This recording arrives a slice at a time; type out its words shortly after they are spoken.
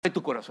de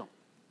tu corazón.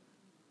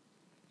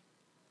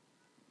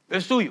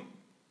 Es tuyo.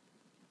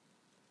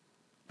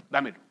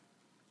 Dámelo.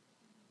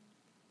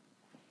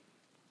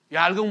 Y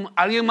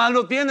alguien más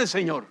lo tiene,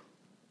 Señor.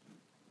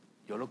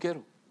 Yo lo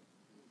quiero.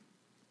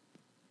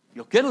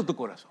 Yo quiero tu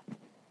corazón.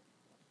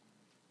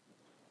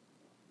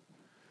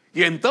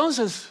 Y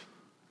entonces,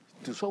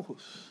 tus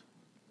ojos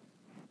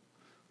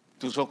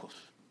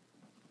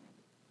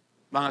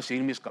van a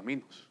seguir mis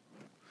caminos.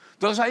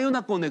 Entonces hay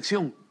una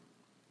conexión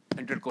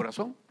entre el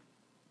corazón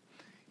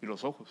y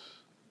los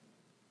ojos.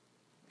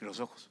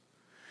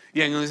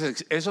 Y en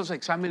esos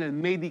exámenes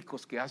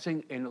médicos que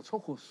hacen en los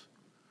ojos,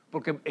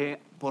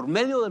 porque por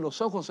medio de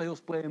los ojos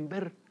ellos pueden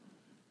ver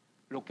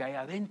lo que hay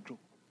adentro.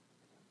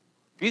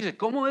 Dice,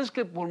 ¿cómo es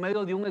que por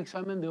medio de un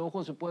examen de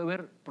ojos se puede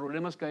ver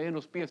problemas que hay en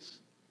los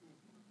pies?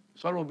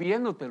 Solo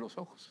viéndote los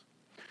ojos.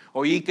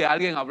 Oí que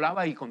alguien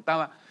hablaba y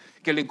contaba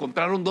que le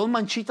encontraron 2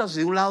 manchitas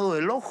de un lado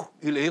del ojo.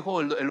 Y le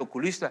dijo el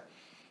oculista,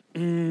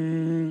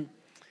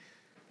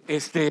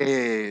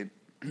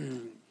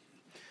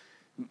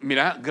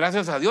 mira,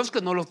 gracias a Dios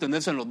que no los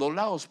tenés en los 2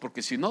 lados,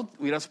 porque si no,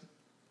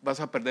 vas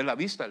a perder la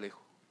vista, le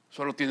dijo.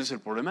 Solo tienes el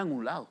problema en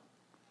un lado,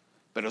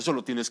 pero eso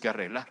lo tienes que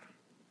arreglar.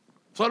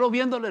 Solo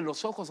viéndole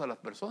los ojos a las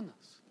personas.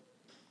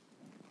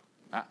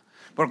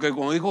 Porque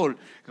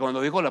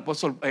cuando dijo el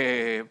apóstol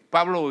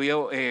Pablo,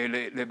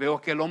 le veo a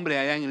aquel hombre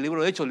allá en el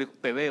libro de Hechos, le dijo,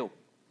 te veo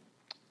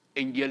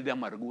en hiel de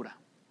amargura.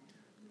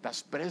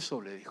 Estás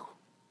preso, le dijo.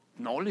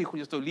 No, le dijo,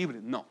 yo estoy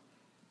libre. No,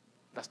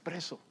 estás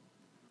preso.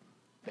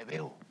 Te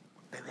veo.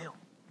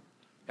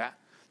 ¿Ya?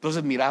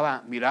 Entonces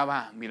miraba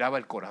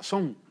el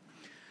corazón.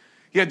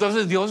 Y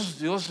entonces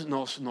Dios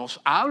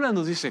nos habla,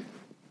 nos dice,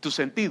 tus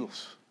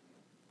sentidos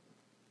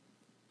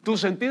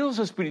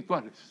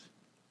espirituales.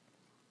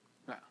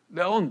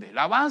 ¿De dónde?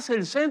 La base,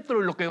 el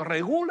centro, lo que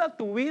regula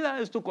tu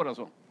vida es tu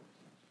corazón.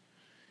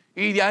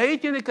 Y de ahí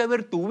tiene que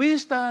ver tu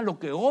vista, lo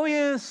que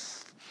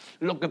oyes,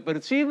 lo que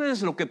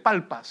percibes, lo que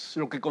palpas,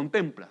 lo que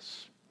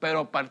contemplas, pero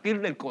a partir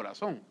del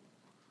corazón.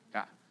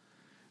 ¿Ya?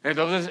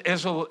 Entonces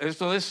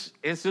esto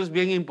es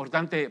bien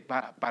importante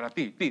para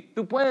ti.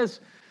 Tú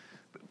puedes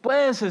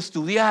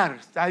estudiar,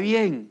 está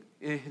bien,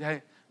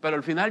 pero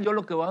al final yo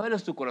lo que voy a ver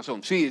es tu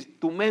corazón. Sí,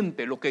 tu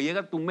mente, lo que llega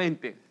a tu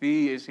mente,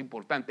 sí, es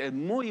importante, es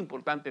muy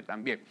importante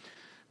también.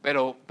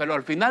 Pero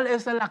al final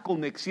esa es la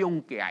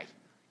conexión que hay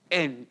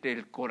entre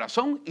el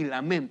corazón y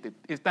la mente.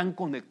 Están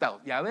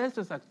conectados. Y a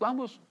veces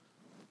actuamos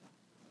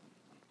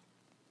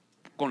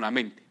con la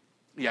mente.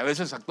 Y a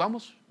veces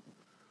actuamos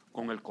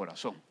con el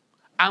corazón.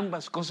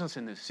 Ambas cosas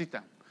se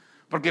necesitan.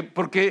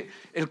 Porque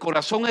el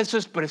corazón es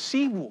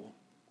expresivo.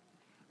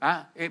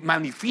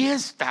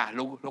 Manifiesta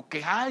lo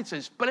que hay, se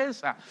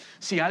expresa.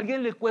 Si a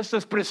alguien le cuesta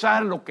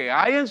expresar lo que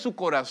hay en su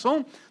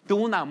corazón,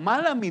 tuvo una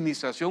mala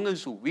administración en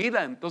su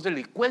vida, entonces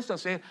le cuesta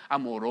ser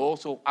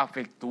amoroso,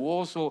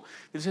 afectuoso.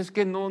 Dice, es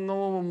que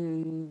no,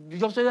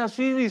 yo soy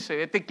así,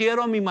 dice, te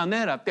quiero a mi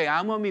manera, te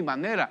amo a mi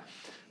manera,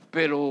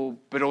 pero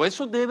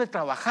eso debe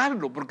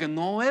trabajarlo, porque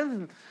no es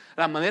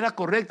la manera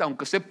correcta,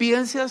 aunque usted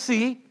piense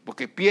así,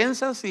 porque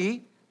piensa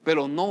así,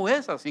 pero no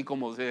es así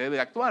como se debe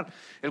actuar.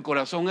 El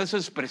corazón es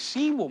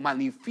expresivo,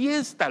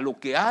 manifiesta lo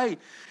que hay.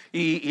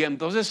 Y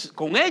entonces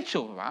con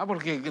hechos, ¿verdad?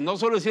 Porque no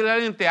solo decirle a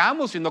alguien te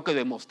amo, sino que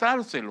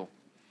demostrárselo.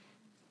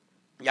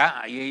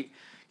 ¿Ya? Y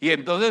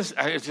entonces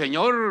el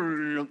Señor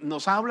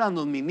nos habla,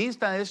 nos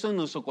ministra eso en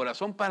nuestro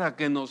corazón para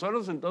que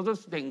nosotros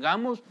entonces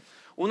tengamos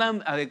una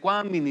adecuada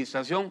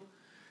administración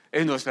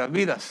en nuestras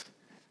vidas.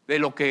 De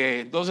lo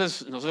que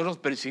entonces nosotros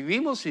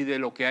percibimos y de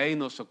lo que hay en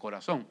nuestro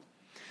corazón.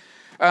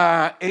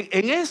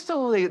 En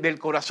esto del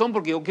corazón,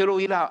 porque yo quiero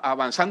ir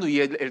avanzando y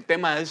el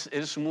tema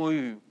es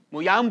muy,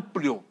 muy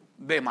amplio,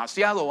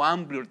 demasiado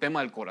amplio el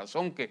tema del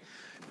corazón, que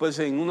pues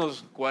en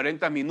unos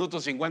 40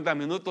 minutos, 50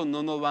 minutos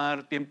no nos va a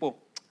dar tiempo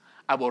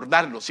a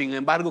abordarlo. Sin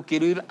embargo,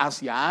 quiero ir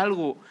hacia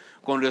algo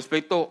con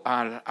respecto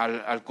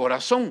al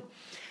corazón.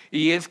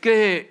 Y es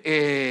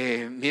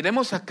que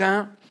miremos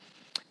acá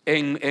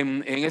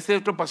en este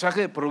otro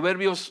pasaje de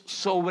Proverbios,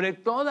 sobre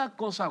toda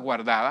cosa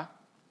guardada,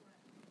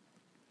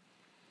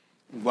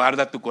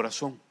 guarda tu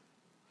corazón,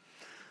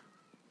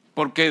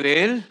 porque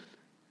de él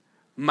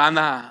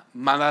mana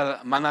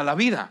la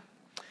vida.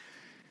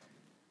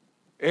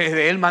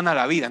 De él mana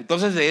la vida.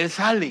 Entonces de él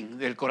salen,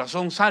 del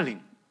corazón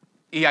salen.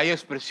 Y hay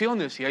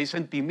expresiones y hay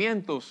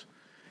sentimientos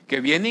que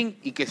vienen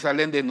y que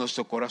salen de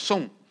nuestro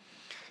corazón.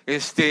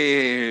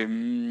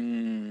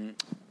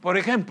 Por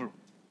ejemplo,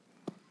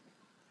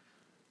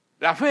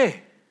 la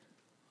fe.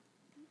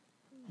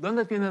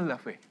 ¿Dónde tienes la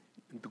fe?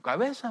 ¿En tu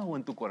cabeza o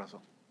en tu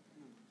corazón?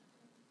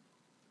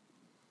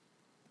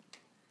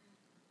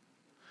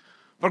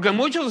 Porque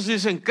muchos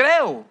dicen,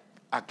 creo,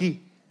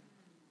 aquí.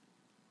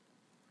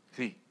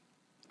 Sí,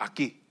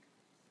 aquí,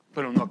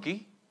 pero no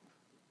aquí.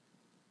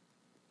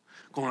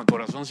 Con el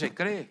corazón se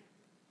cree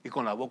y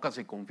con la boca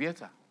se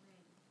confiesa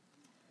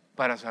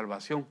para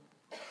salvación.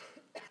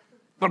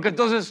 Porque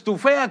entonces tu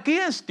fe aquí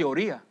es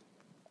teoría.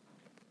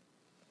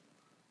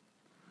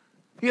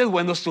 Y es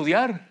bueno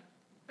estudiar,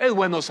 es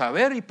bueno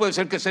saber y puede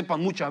ser que sepa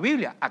mucha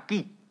Biblia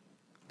aquí,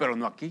 pero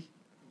no aquí.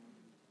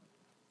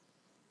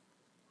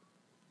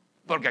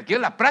 Porque aquí es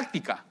la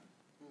práctica.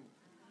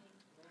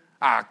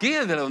 Aquí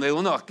es de donde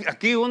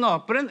aquí uno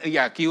aprende y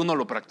aquí uno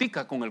lo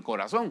practica con el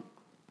corazón.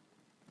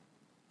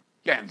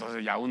 Ya,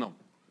 entonces ya uno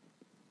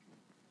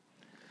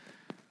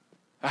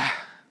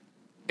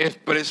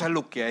expresa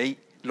lo que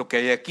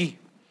hay aquí.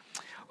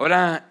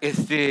 Ahora,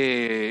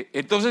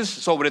 entonces,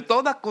 sobre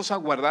toda cosa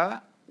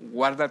guardada,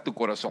 guarda tu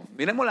corazón.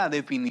 Miremos la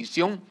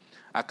definición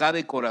acá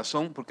de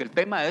corazón, porque el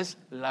tema es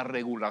las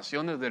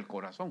regulaciones del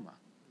corazón.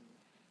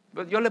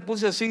 Yo le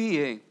puse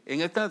así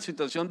en esta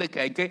situación de que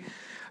hay que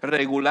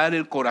regular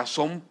el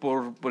corazón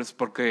por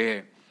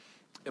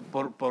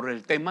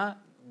el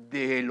tema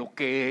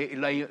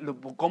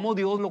de cómo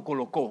Dios lo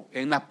colocó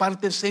en la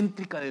parte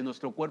céntrica de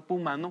nuestro cuerpo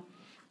humano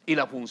y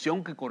la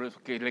función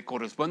que le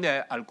corresponde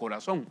al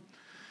corazón.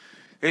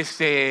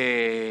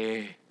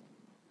 El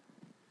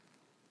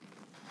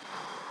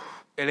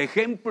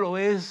ejemplo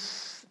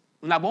es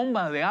una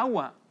bomba de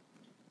agua.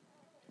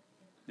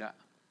 Ya,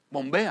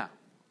 bombea.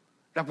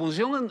 La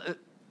función,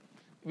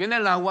 viene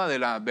el agua de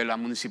la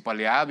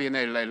municipalidad,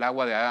 viene el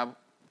agua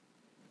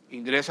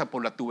ingresa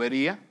por la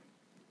tubería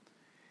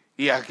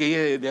y aquí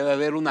debe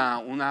haber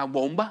una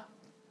bomba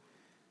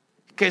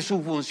que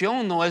su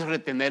función no es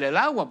retener el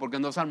agua, porque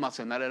no es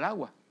almacenar el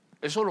agua.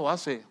 Eso lo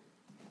hace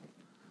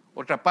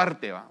otra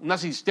parte, una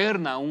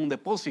cisterna, un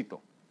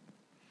depósito.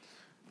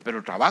 Pero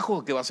el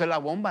trabajo que va a hacer la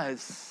bomba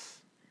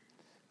es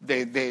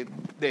de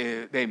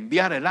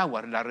enviar el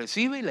agua, la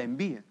recibe y la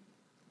envía.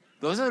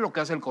 Entonces es lo que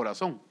hace el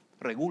corazón,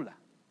 regula,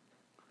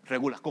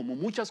 como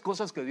muchas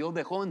cosas que Dios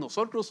dejó en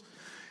nosotros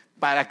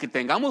para que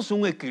tengamos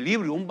un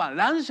equilibrio, un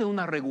balance,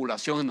 una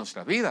regulación en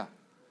nuestra vida.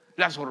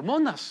 Las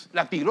hormonas,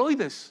 la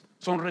tiroides,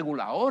 son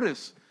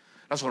reguladores.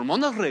 Las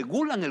hormonas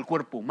regulan el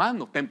cuerpo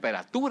humano,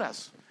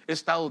 temperaturas,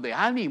 estado de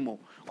ánimo,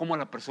 cómo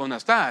la persona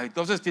está.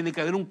 Entonces tiene que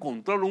haber un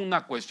control,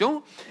 una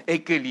cuestión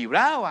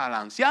equilibrada,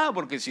 balanceada,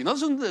 porque si no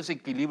es un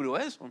desequilibrio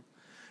eso.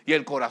 Y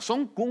el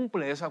corazón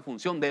cumple esa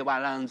función de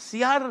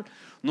balancear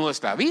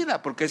nuestra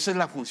vida, porque esa es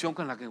la función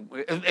con la que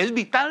es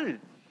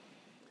vital.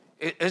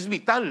 Es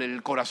vital,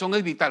 el corazón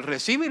es vital,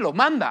 recibe y lo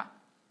manda.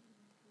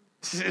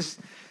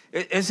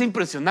 Es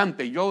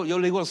impresionante. Yo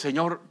le digo al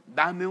Señor,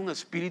 dame un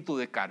espíritu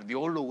de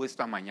cardiólogo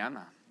esta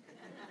mañana.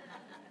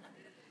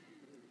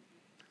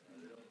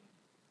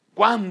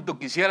 ¿Cuánto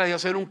quisiera yo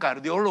ser un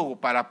cardiólogo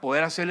para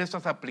poder hacer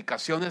estas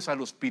aplicaciones a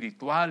lo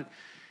espiritual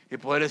y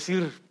poder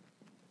decir,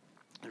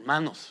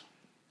 hermanos,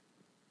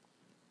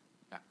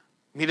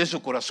 mire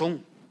su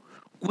corazón,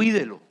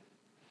 cuídelo,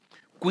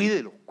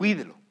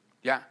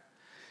 ya.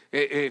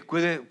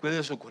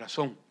 Cuide su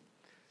corazón.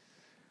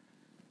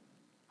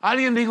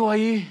 Alguien dijo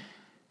ahí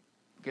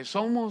que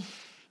somos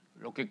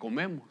lo que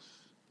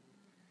comemos.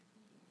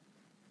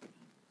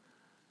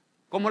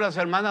 Como las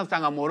hermanas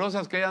tan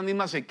amorosas que ellas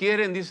mismas se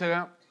quieren,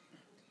 dice,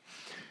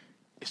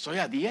 estoy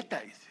a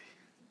dieta, dice.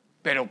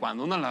 Pero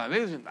cuando uno la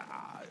ve, dice,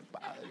 ay,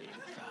 padre.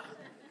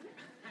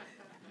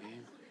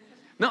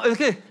 No, es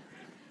que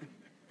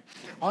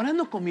ahora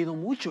no he comido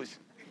mucho.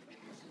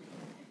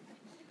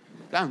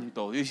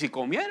 Tanto, y si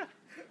comiera.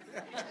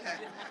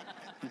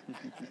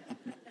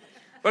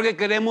 Porque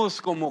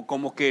queremos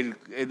como que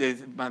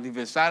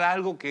manifestar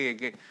algo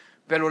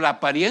pero la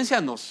apariencia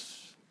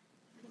nos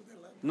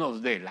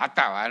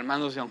delata, ¿va,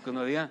 hermanos? Aunque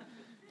uno diga.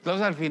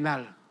 Entonces al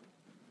final,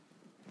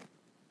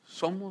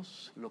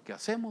 ¿somos lo que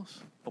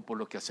hacemos o por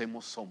lo que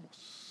hacemos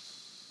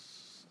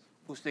somos?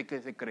 ¿Usted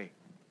qué se cree?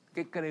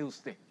 ¿Qué cree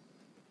usted?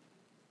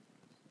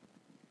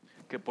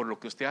 ¿Que por lo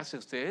que usted hace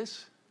usted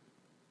es?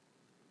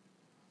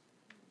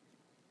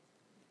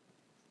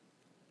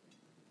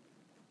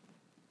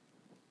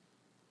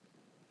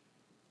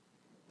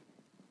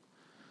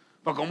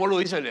 Pues ¿cómo lo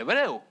dice el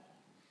hebreo?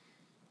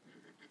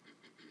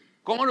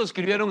 ¿Cómo lo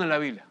escribieron en la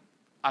Biblia?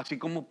 Así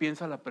como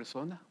piensa la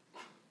persona,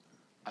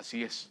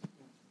 así es.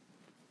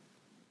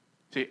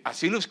 Sí,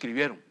 así lo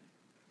escribieron,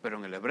 pero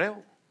en el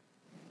hebreo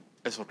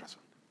es otra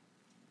razón.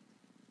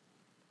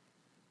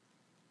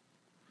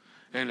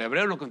 En el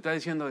hebreo lo que está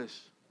diciendo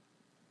es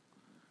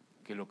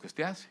que lo que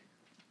usted hace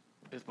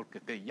es porque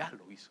usted ya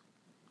lo hizo,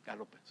 ya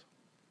lo pensó,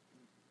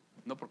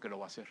 no porque lo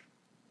va a hacer.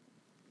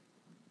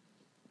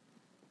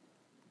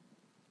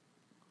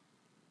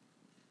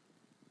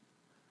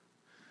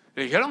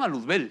 Le dijeron a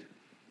Luzbel,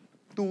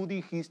 tú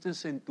dijiste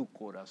en tu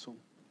corazón.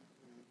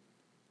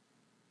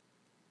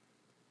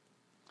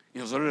 Y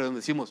nosotros le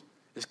decimos,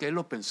 es que él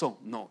lo pensó.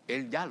 No,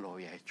 él ya lo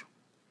había hecho.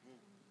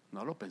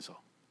 No lo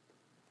pensó.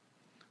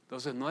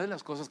 Entonces no es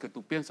las cosas que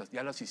tú piensas,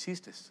 ya las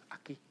hiciste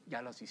aquí,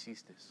 ya las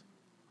hiciste,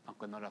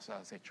 aunque no las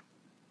hayas hecho.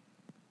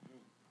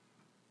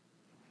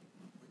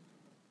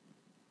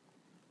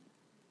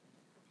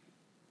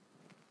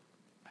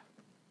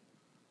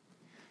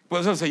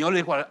 Pues el Señor le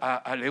dijo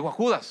a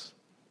Judas,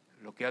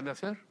 lo que has de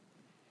hacer,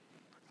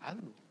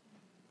 hazlo.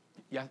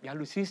 Ya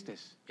lo hiciste,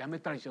 ya me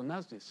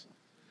traicionaste.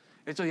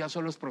 Esto ya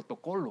solo es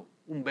protocolo,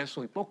 un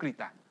beso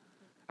hipócrita.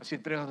 Así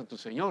entregas a tu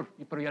Señor,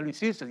 pero ya lo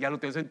hiciste, ya lo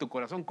tienes en tu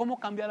corazón. ¿Cómo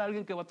cambiar a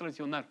alguien que va a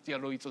traicionar si ya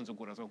lo hizo en su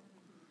corazón?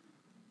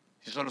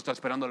 Si solo está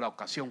esperando la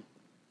ocasión.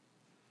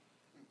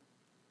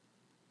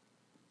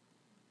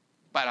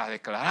 para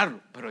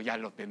declararlo, pero ya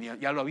lo tenía,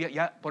 ya lo había,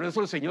 ya, por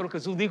eso el Señor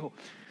Jesús dijo,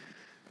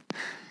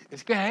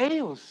 es que a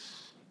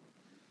ellos,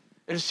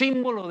 el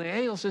símbolo de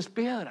ellos es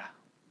piedra.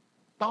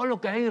 Todo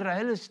lo que hay en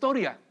Israel es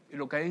historia, y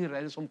lo que hay en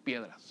Israel son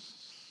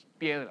piedras,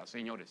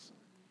 señores.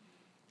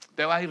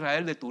 Usted va a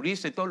Israel de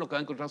turista y todo lo que va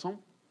a encontrar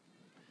son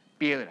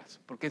piedras,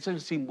 porque ese es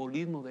el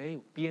simbolismo de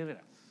ellos,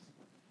 piedras.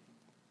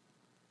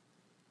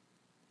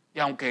 Y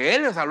aunque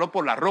Él les habló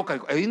por la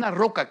roca, hay una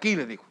roca aquí,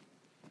 les dijo.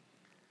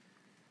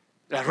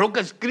 La roca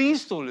es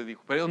Cristo, les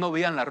dijo, pero ellos no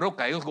veían la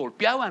roca, ellos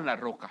golpeaban la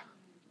roca,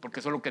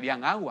 porque solo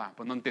querían agua,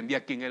 pues no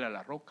entendía quién era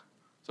la roca,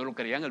 solo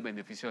querían el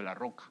beneficio de la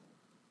roca.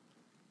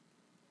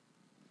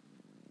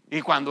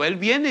 Y cuando Él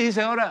viene y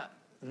dice ahora,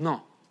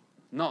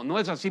 no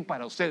es así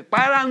para usted,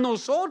 para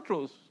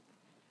nosotros,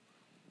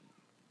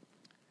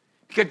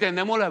 que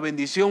tenemos la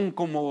bendición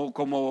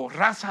como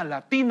raza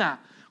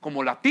latina,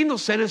 como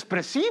latinos, ser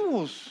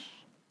expresivos.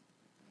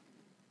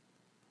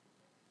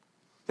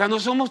 Ya no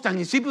somos tan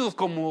insípidos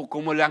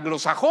como el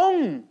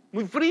anglosajón,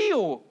 muy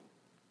frío,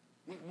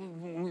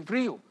 muy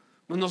frío.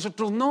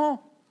 Nosotros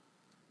no.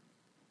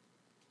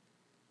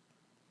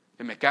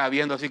 Se me queda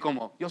viendo así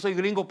como, yo soy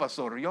gringo,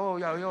 pastor, yo.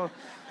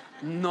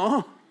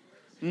 No,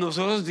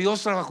 nosotros,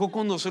 Dios trabajó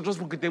con nosotros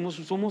porque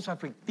somos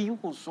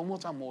afectivos,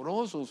 somos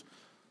amorosos.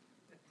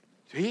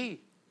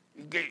 Sí,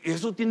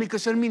 eso tiene que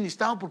ser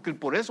ministrado porque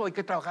por eso hay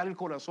que trabajar el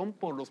corazón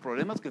por los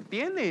problemas que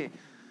tiene.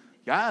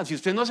 Ya, si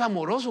usted no es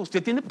amoroso,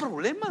 usted tiene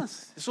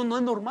problemas. Eso no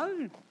es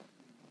normal.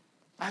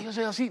 Yo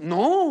soy así.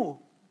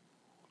 No.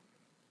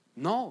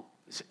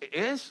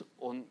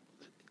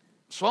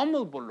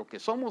 Somos por lo que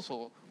somos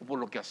o por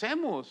lo que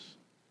hacemos.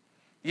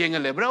 Y en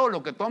el hebreo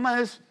lo que toma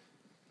es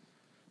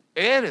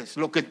eres.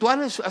 Lo que tú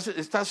haces,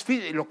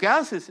 lo que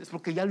haces es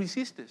porque ya lo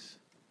hiciste.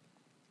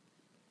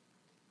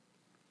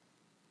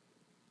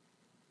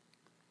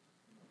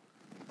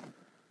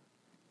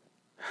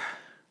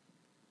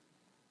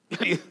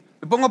 Me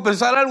pongo a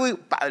pensar algo y,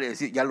 Padre,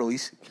 ya lo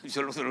hice.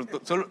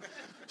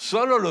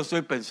 Solo lo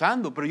estoy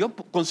pensando, pero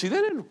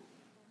considérelo.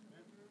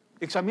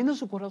 Examine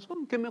su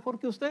corazón, que mejor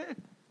que usted.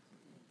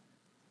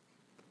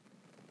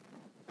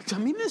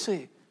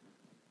 Examínese.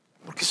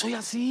 Porque soy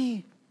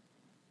así,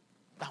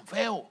 tan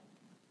feo.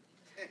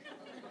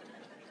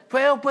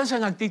 Feo pues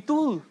en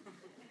actitud.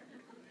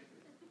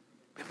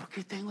 ¿Pero por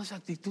qué tengo esa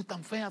actitud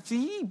tan fea?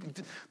 Sí,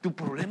 tu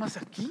problema es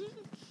aquí.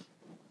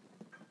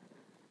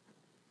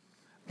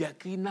 De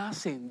aquí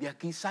nacen, de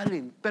aquí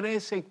salen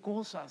 13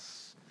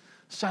 cosas.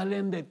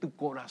 Salen de tu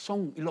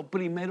corazón. Y lo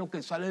primero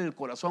que sale del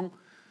corazón,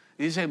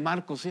 dice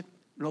Marcos, ¿sí?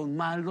 Los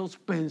malos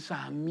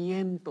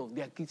pensamientos,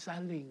 de aquí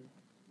salen.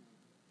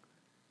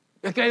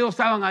 Es que ellos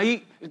estaban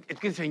ahí, es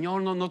que el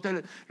Señor,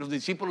 los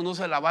discípulos no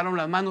se lavaron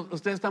las manos.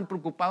 Ustedes están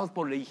preocupados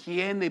por la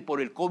higiene y por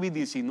el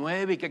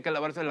COVID-19 y que hay que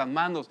lavarse las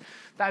manos.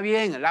 Está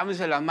bien,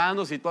 lávense las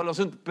manos y todo lo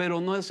asunto,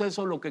 pero no es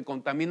eso lo que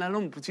contamina al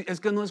hombre.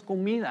 Es que no es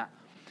comida.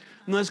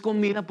 No es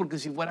comida porque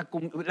si fuera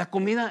la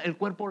comida, el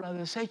cuerpo la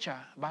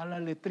desecha, va a la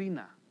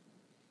letrina.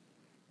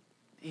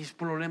 Y es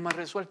problema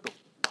resuelto.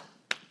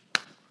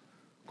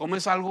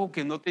 Comes algo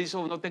que no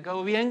te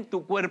quedó bien,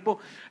 tu cuerpo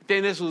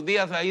tiene sus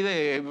días ahí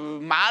de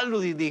malo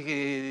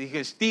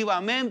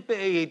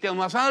digestivamente y te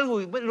tomas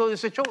algo y lo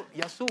desechó,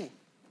 ya estuvo.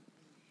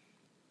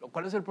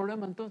 ¿Cuál es el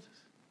problema entonces?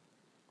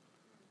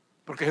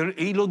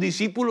 Y los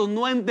discípulos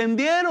no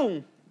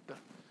entendieron.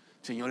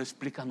 Señor,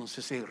 explícanos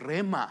ese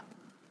rema.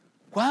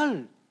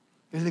 ¿Cuál?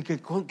 Es el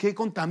que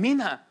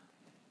contamina.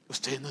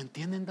 Ustedes no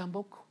entienden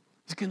tampoco.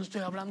 Es que no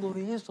estoy hablando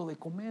de eso, de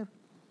comer.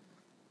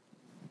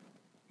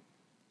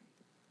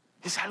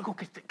 Es algo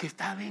que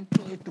está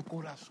dentro de tu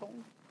corazón.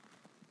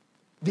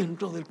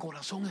 Dentro del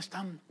corazón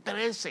están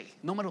 13.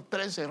 Número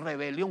 13,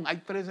 rebelión. Hay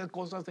 13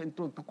 cosas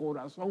dentro de tu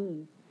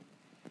corazón.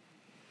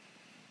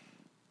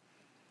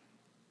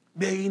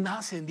 De ahí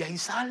nacen, de ahí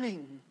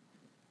salen.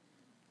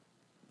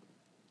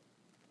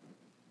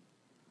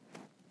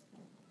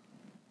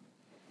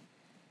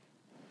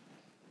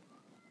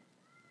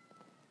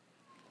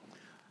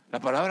 La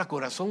palabra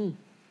corazón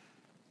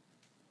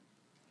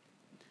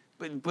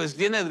pues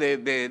viene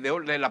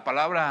de la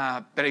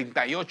palabra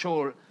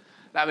 38,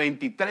 la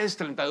 23,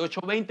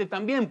 38, 20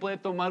 también puede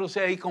tomar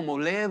usted ahí como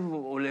lev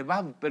o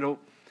levav, pero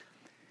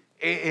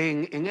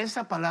en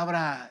esa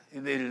palabra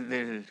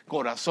del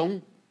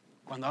corazón,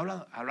 cuando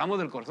hablamos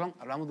del corazón,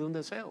 hablamos de un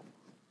deseo.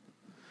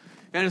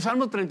 En el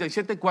Salmo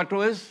 37,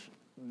 4 es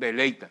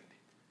deleítate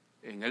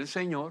en el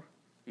Señor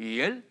y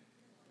Él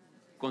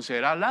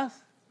concederá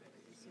las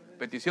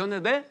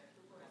peticiones de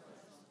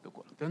tu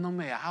corazón. Usted no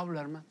me habla,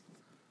 hermano.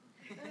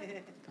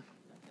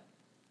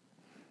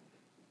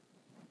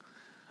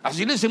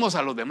 Así le decimos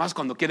a los demás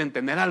cuando quieren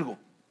tener algo.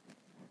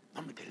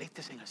 No me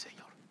deleites en el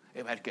Señor.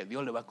 Es ver que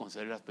Dios le va a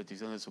conceder las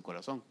peticiones de su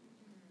corazón.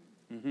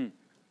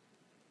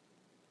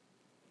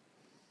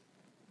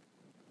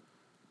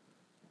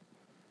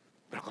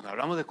 Pero cuando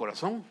hablamos de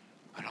corazón,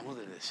 hablamos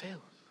de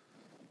deseos.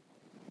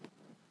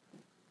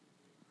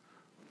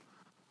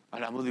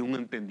 Hablamos de un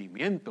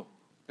entendimiento.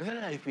 Esa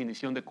es la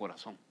definición de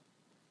corazón.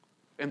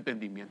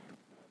 Entendimiento.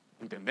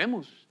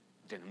 ¿Entendemos?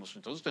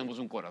 Entonces tenemos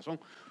un corazón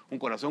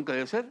que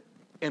debe ser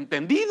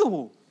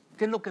entendido.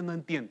 ¿Qué es lo que no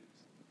entiendes?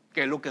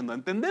 ¿Qué es lo que no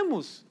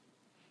entendemos?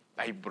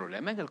 Hay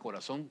problema en el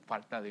corazón,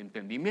 falta de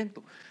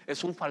entendimiento.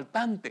 Es un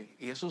faltante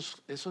y eso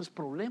es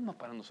problema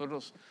para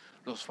nosotros.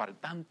 Los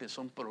faltantes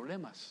son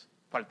problemas.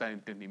 Falta de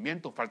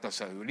entendimiento, falta de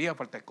sabiduría,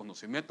 falta de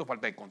conocimiento,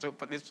 falta de consejo.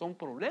 Son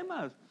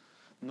problemas.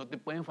 No te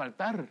pueden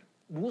faltar.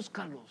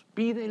 Búscalos,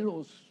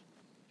 pídelos.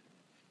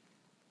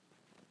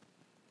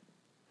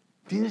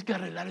 Tienes que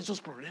arreglar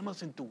esos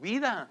problemas en tu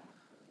vida.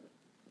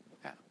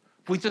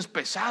 Fuiste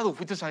pesado,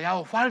 fuiste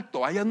hallado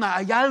falto. Hay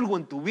algo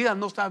en tu vida,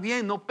 no está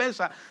bien, no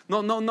pesa.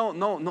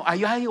 No,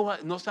 hay algo,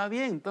 no está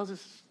bien.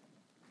 Entonces,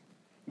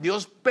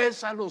 Dios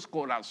pesa los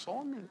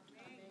corazones.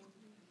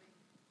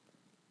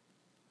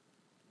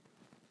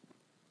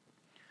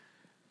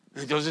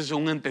 Entonces es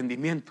un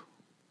entendimiento.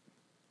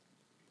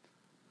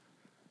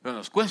 Pero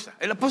nos cuesta.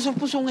 El apóstol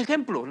puso un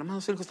ejemplo. La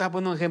mano cerca estaba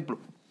poniendo un ejemplo.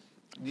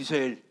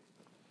 Dice él,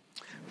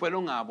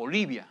 fueron a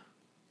Bolivia.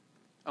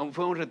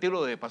 Fue un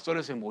retiro de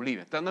pastores en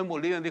Bolivia. Estando en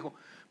Bolivia dijo,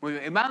 muy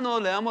bien,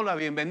 hermanos, le damos la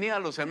bienvenida a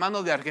los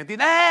hermanos de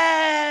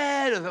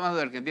Argentina. Los hermanos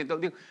de Argentina.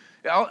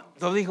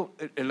 Entonces dijo,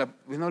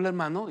 vino el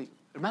hermano, y,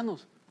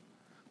 hermanos,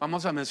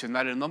 vamos a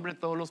mencionar el nombre de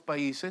todos los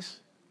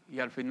países y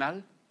al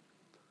final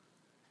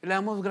le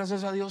damos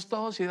gracias a Dios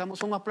todos y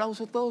damos un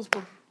aplauso a todos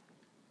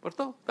por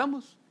todo.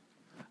 ¿Estamos?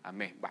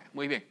 Amén. Vale,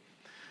 muy bien.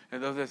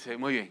 Entonces,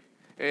 muy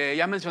bien.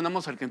 Ya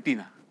mencionamos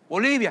Argentina.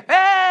 Bolivia.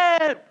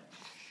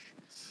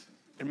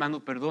 Hermano,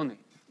 perdone.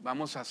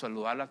 Vamos a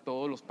saludar a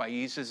todos los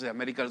países de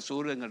América del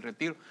Sur en el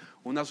retiro.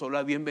 Una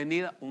sola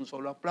bienvenida, un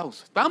solo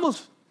aplauso.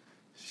 ¿Estamos?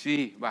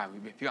 Sí, va.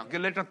 ¿Qué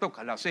letra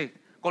toca? La C.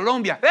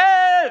 Colombia.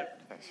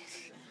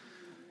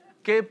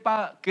 ¿Qué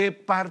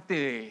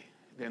parte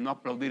de no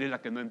aplaudir es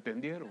la que no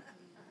entendieron?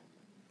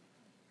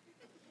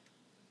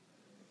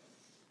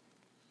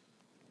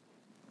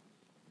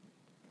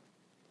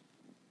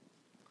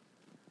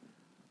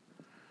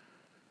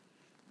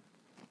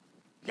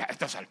 Ya a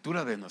estas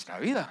alturas de nuestra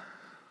vida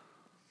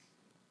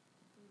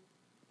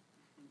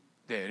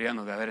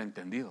deberíamos de haber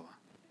entendido.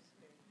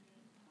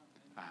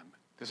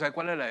 ¿Usted sabe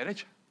cuál es la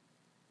derecha?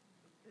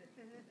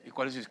 ¿Y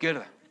cuál es la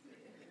izquierda?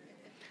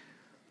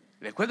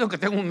 Les cuento que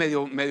tengo un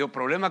medio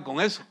problema con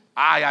eso.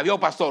 Ya vio,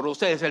 pastor,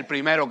 usted es el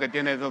primero que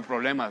tiene esos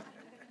problemas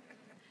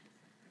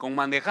con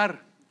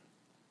manejar.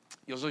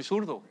 Yo soy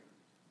zurdo.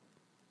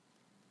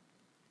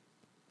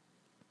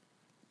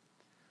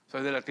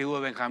 Soy del antiguo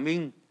de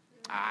Benjamín.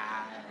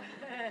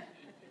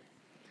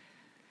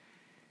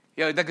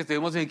 Y ahorita que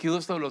estuvimos en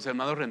Houston, los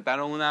hermanos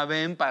rentaron una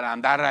van para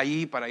andar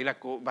ahí, para ir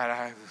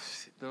para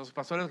los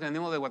pastores que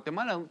venimos de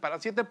Guatemala, para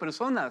 7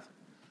 personas.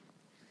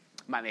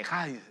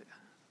 Manejar.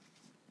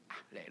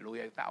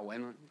 Aleluya, está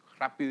bueno.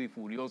 Rápido y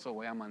furioso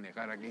voy a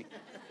manejar aquí.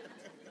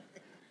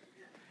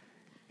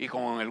 Y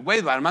con el güey,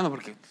 hermano,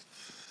 porque...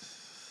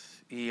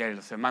 Y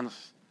los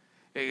hermanos,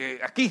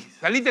 aquí,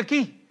 salite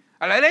aquí,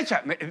 a la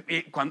derecha.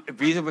 Y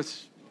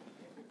pues...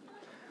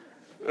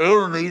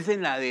 Me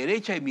dicen la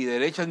derecha y mi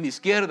derecha es mi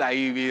izquierda.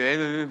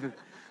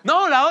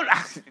 No, la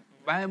otra.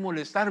 Va a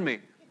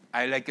molestarme.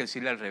 A él hay que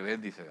decirle al revés,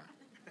 dice.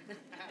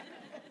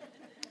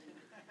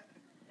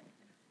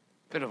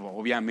 Pero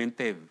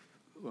obviamente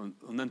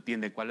uno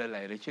entiende cuál es la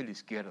derecha y la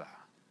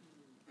izquierda.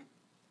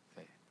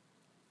 Sí.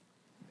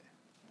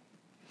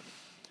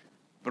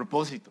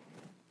 Propósito.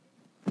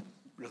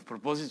 Los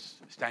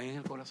propósitos están en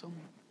el corazón.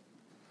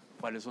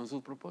 ¿Cuáles son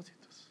sus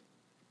propósitos?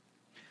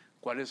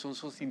 ¿Cuáles son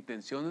sus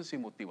intenciones y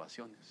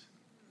motivaciones?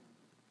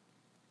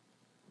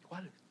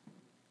 ¿Cuáles?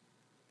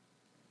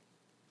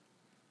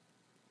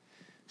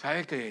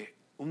 ¿Sabe que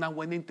una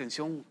buena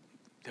intención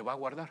te va a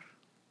guardar?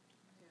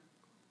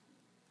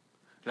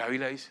 La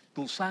Biblia dice,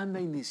 tu sana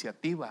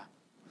iniciativa,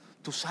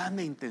 tu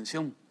sana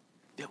intención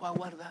te va a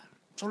guardar.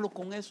 Solo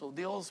con eso,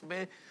 Dios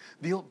ve,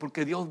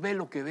 porque Dios ve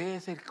lo que ve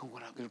es el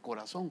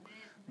corazón.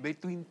 Ve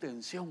tu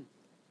intención,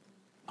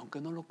 aunque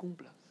no lo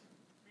cumplas.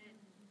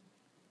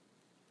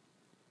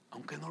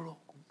 Aunque no lo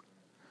cumpla.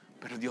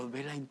 Pero Dios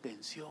ve la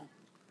intención.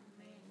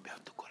 Veo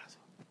tu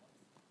corazón.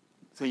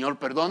 Señor,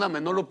 perdóname,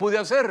 no lo pude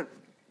hacer.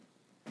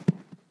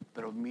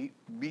 Pero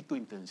vi tu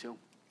intención.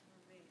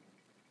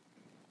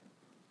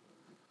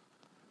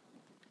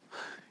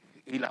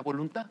 Y la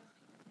voluntad.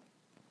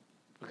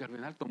 Porque al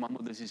final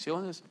tomamos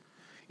decisiones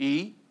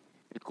y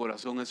el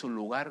corazón es un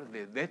lugar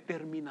de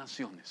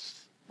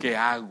determinaciones. ¿Qué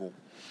hago?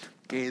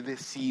 ¿Qué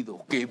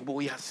decido? ¿Qué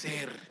voy a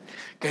hacer?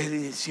 ¿Qué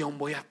decisión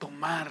voy a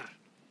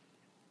tomar?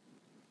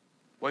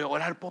 Voy a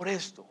orar por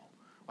esto.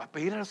 Voy a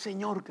pedir al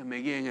Señor que me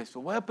guíe en esto.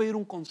 Voy a pedir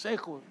un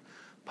consejo.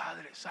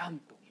 Padre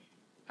Santo.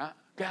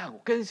 ¿Qué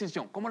hago? ¿Qué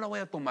decisión? ¿Cómo la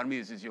voy a tomar mi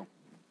decisión?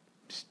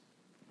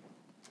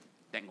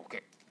 Tengo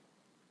que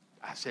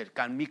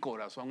acercar mi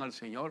corazón al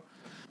Señor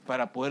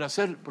para poder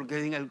hacer.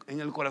 Porque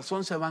en el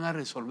corazón se van a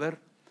resolver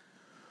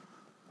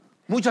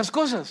muchas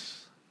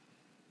cosas.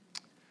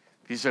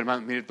 Dice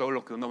hermano, mire todo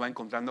lo que uno va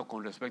encontrando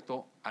con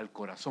respecto al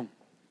corazón.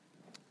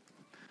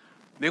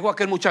 Digo a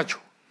aquel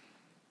muchacho.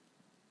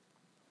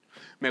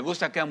 Me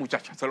gusta aquella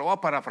muchacha, se lo voy a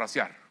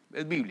parafrasear,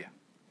 es Biblia.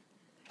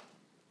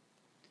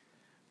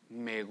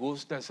 Me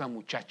gusta esa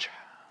muchacha.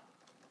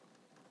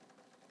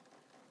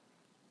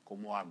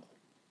 ¿Cómo hago?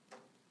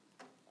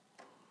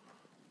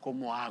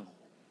 ¿Cómo hago?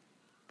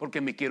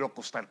 Porque me quiero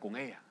acostar con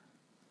ella.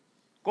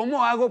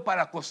 ¿Cómo hago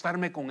para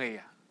acostarme con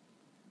ella?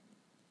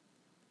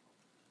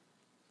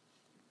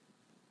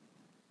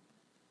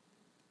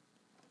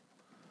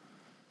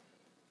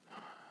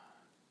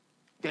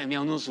 Tenía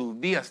unos sus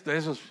días de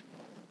esos.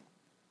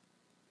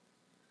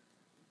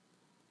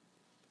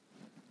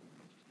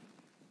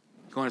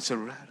 Con el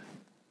celular.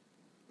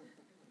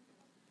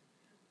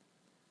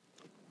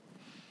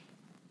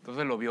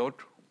 Entonces lo vio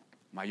otro,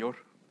 mayor.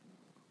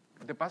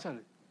 ¿Qué te pasa?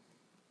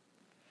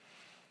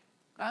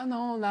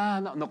 No,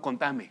 nada, no,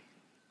 contame.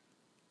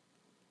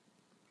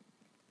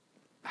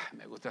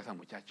 Me gusta esa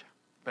muchacha,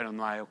 pero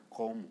no hay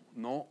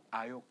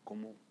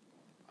cómo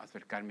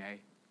acercarme a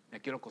ella. Me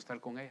quiero acostar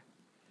con ella.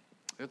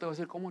 Yo te voy a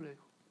decir cómo, le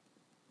digo.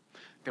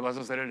 Te vas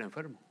a hacer el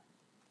enfermo.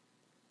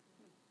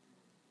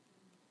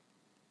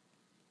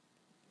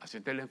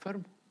 Hacete el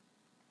enfermo.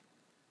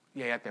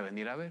 Y ella te va a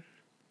venir a ver.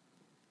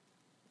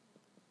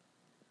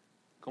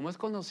 Como es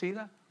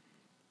conocida,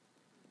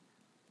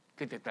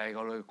 que te traiga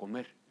algo de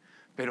comer.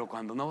 Pero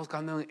cuando uno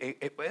buscando,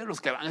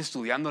 los que van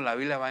estudiando la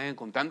Biblia van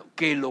encontrando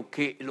que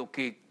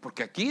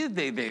porque aquí es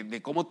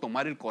de cómo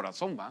tomar el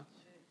corazón, ¿va?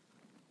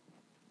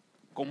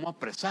 Cómo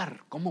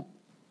apresar, cómo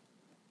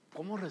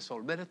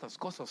resolver estas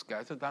cosas que a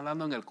veces están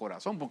dando en el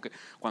corazón. Porque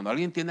cuando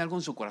alguien tiene algo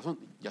en su corazón,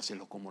 ya sé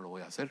cómo lo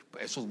voy a hacer.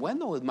 ¿Eso es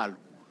bueno o es malo?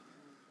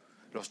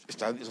 ¿Lo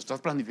estás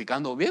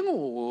planificando bien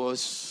o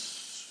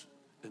es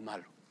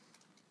malo?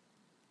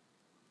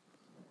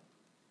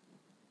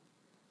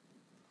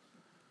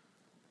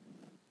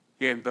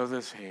 Y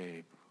entonces,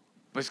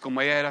 pues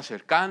como ella era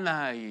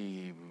cercana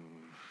y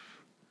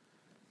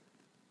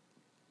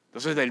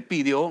entonces él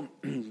pidió,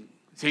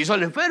 se hizo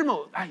el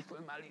enfermo. Ay,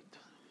 estoy malito.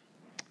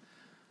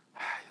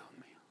 Ay, Dios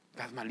mío,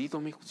 ¿estás malito,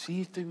 mijo?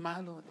 Sí, estoy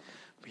malo.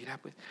 Mira,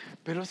 pues,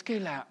 pero es que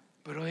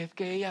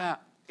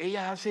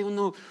ella hace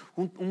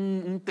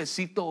un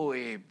tecito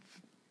que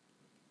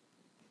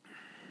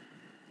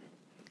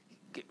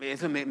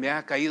eso me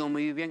ha caído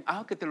muy bien.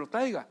 Que te lo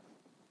traiga.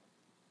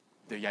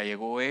 Entonces ya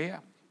llegó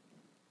ella.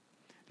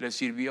 Le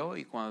sirvió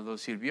y cuando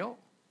sirvió,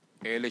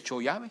 él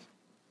echó llave,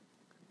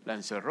 la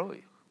encerró y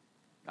dijo,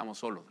 estamos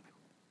solos.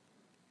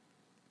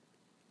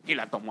 Y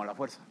la tomó a la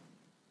fuerza.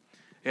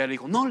 Ella le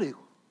dijo,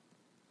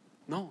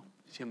 no,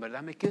 si en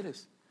verdad me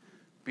quieres,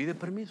 pide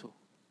permiso.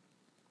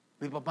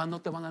 Mis papás no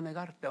te van a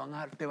negar, te van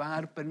a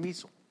dar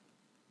permiso.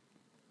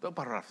 Estoy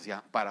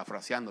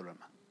parafraseándolo,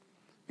 hermano.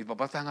 Mis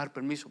papás te van a dar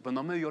permiso, pero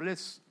no me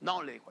violes.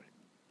 No, le dijo él.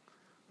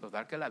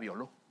 Total que la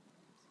violó.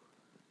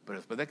 Pero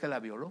después de que la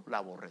violó, la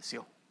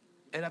aborreció.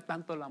 Era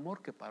tanto el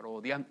amor que paró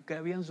odiando. ¿Qué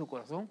había en su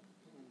corazón?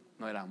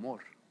 No era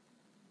amor.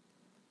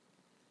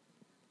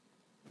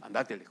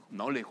 Andate, le dijo.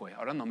 No, le dijo,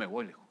 ahora no me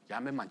voy, le dijo. Ya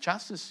me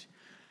manchaste,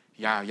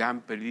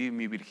 ya perdí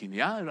mi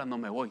virginidad, ahora no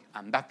me voy.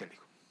 Andate, le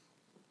dijo.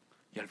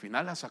 Y al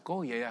final la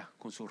sacó y ella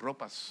con sus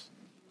ropas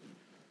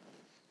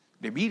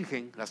de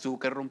virgen las tuvo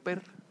que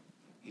romper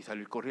y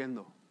salir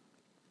corriendo.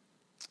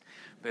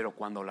 Pero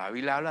cuando la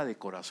Biblia habla de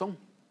corazón,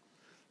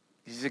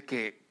 dice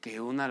que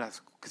una de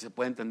las que se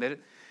puede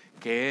entender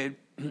que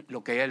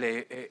lo que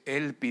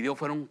él pidió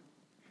fueron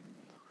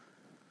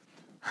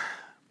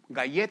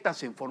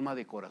galletas en forma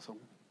de corazón.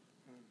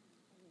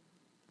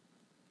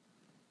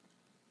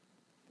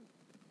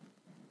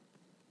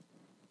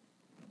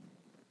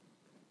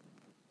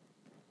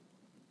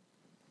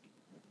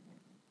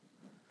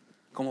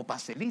 Como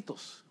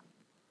pastelitos,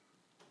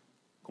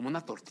 como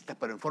una tortita,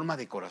 pero en forma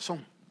de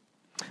corazón,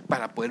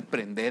 para poder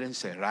prender,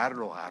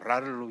 encerrarlo,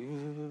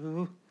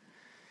 agarrarlo.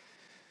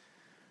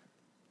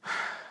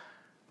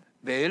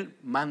 De él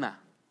mana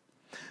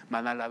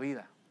la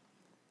vida,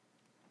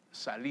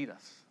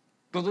 salidas.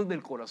 Todos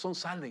del corazón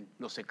salen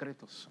los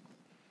secretos.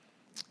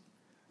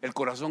 El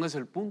corazón es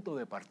el punto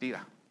de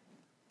partida,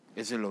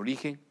 es el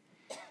origen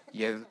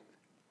y es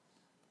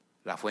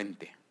la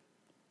fuente.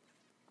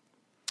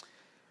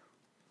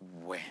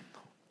 Bueno,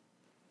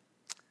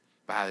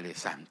 Padre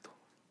Santo.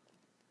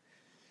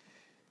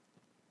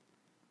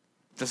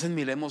 Entonces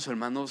miremos,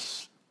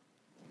 hermanos,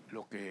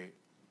 lo que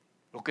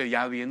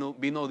ya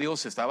vino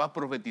Dios, estaba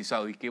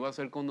profetizado. ¿Y qué iba a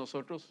hacer con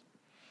nosotros?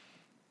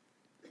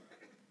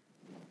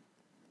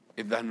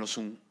 Es darnos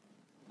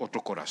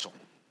otro corazón.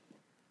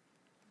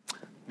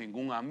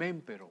 Ningún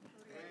amén, pero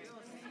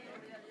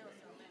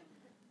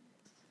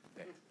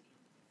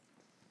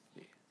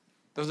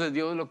entonces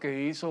Dios lo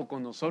que hizo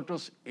con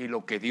nosotros y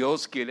lo que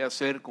Dios quiere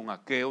hacer con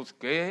aquellos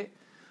que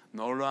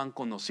no lo han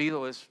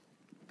conocido es,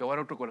 te voy a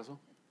dar otro corazón.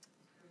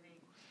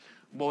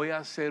 Voy a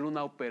hacer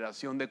una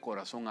operación de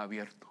corazón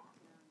abierto.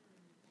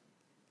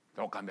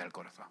 Te voy a cambiar el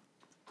corazón.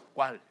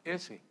 ¿Cuál?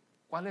 Ese.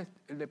 ¿Cuál es?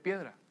 El de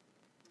piedra.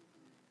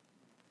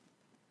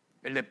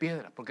 El de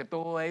piedra, porque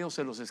todo ellos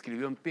se los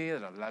escribió en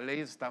piedras. Las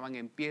leyes estaban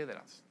en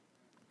piedras.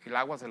 El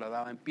agua se la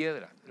daba en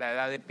piedras. La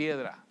edad de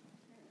piedra.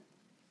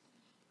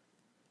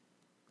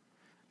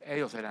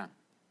 Ellos eran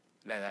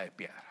la edad de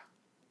piedra.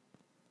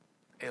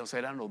 Ellos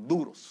eran los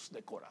duros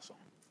de corazón.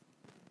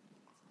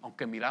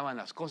 aunque miraban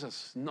las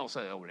cosas, no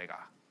se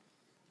doblegaba.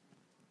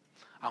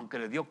 Aunque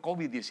le dio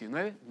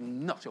COVID-19,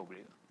 no se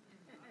obliga.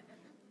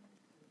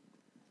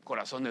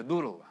 Corazones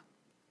duros, ¿va?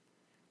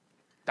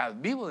 Estás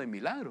vivo de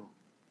milagro.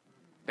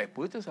 Te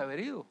pudiste haber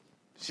ido.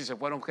 Si se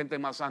fueron gente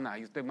más sana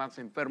y usted más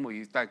enfermo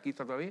y está aquí,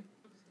 está todavía.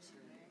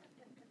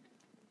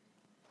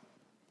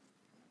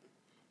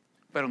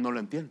 Pero no lo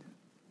entiende.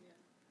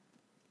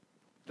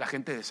 La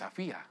gente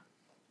desafía.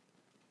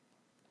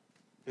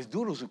 Es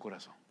duro su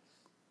corazón.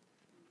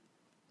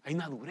 Hay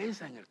una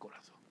dureza en el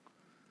corazón.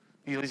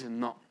 Y Dios dice,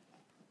 no,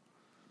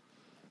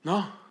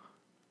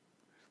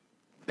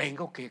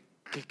 tengo que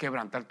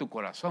quebrantar tu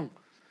corazón.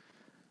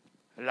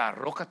 La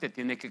roca te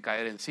tiene que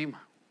caer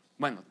encima.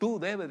 Bueno, tú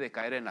debes de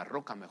caer en la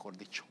roca, mejor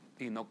dicho,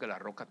 y no que la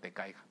roca te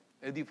caiga.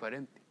 Es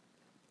diferente.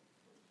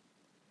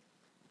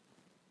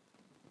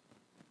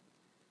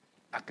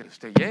 A que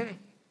usted llegue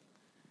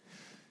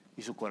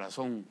y su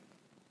corazón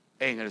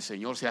en el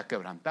Señor sea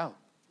quebrantado,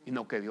 y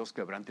no que Dios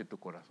quebrante tu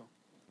corazón.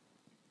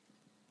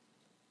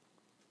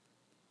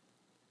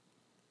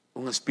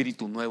 Un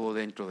espíritu nuevo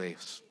dentro de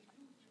ellos.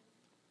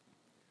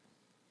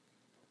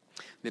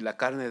 De la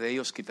carne de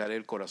ellos quitaré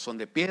el corazón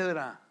de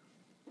piedra,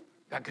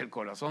 ya que el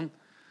corazón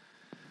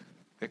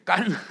de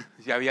carne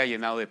se había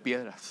llenado de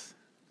piedras.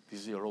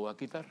 Dice, yo lo voy a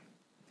quitar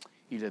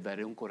y les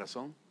daré un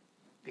corazón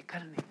de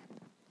carne.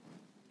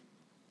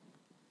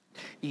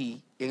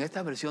 Y en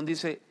esta versión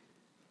dice,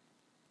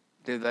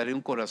 les daré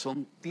un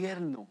corazón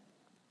tierno,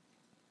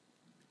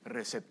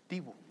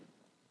 receptivo.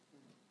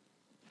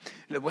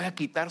 Les voy a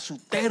quitar su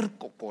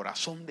terco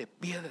corazón de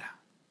piedra.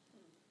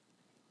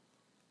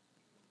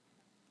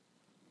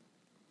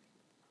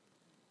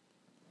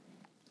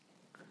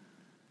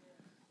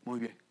 Muy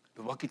bien,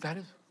 les voy a quitar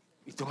eso.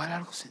 Y te voy a dar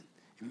algo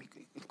en mi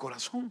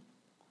corazón.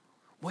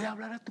 Voy a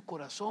hablar a tu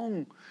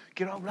corazón.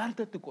 Quiero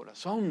hablarte a tu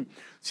corazón.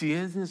 Si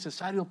es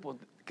necesario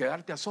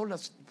quedarte a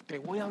solas, te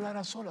voy a hablar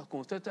a solas.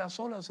 Cuando usted esté a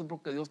solas es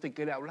porque Dios te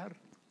quiere hablar.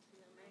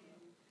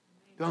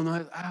 Dios no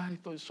es, ay,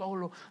 estoy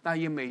solo,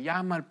 nadie me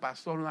llama, el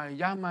pastor no me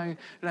llama,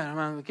 la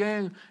hermana,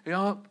 ¿quién?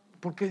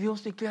 Porque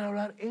Dios te quiere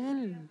hablar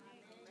Él.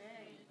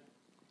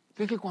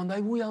 Es que cuando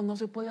hay bulla no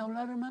se puede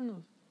hablar,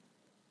 hermanos.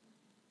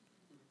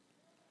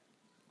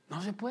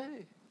 No se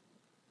puede.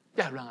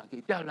 Te hablan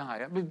aquí, te hablan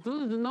allá.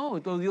 No,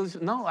 entonces Dios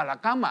dice, no, a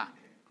la cama.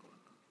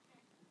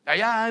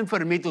 Allá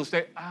enfermito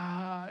usted,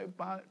 ay,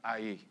 padre,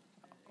 ahí.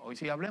 Hoy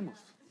sí hablemos.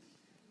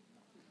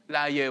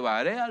 La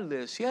llevaré al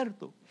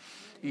desierto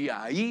y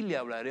ahí le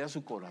hablaré a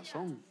su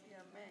corazón.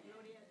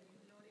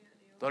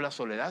 Toda la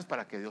soledad es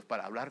para que Dios,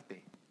 para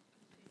hablarte.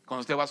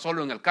 Cuando usted va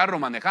solo en el carro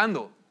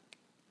manejando,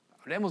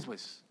 hablemos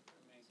pues.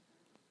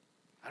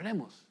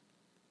 Hablemos.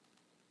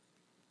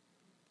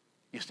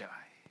 Y usted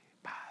va,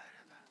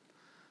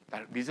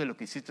 Padre, ¿viste lo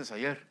que hiciste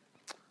ayer?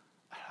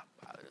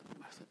 Padre,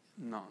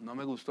 no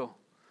me gustó.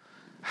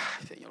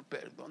 Ay, Señor,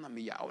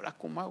 perdóname, y ahora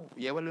 ¿cómo hago?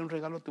 Llévale un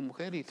regalo a tu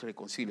mujer y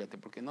reconcíliate,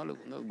 porque no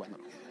es bueno.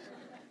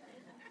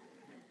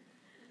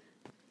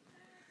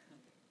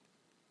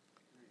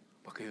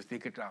 Porque Dios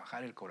tiene que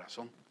trabajar el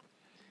corazón.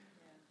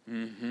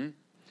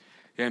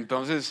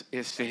 Entonces,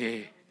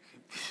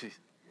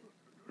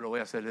 lo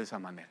voy a hacer de esa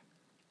manera.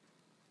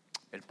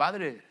 El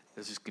Padre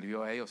les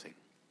escribió a ellos en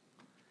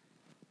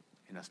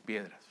las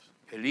piedras.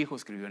 El Hijo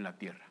escribió en la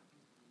tierra.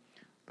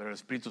 Pero el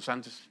Espíritu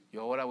Santo,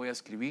 yo ahora voy a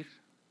escribir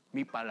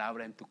mi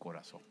palabra en tu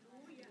corazón.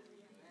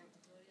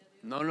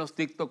 No en los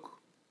TikTok.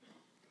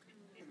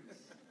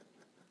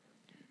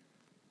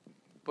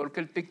 Porque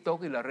el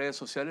TikTok y las redes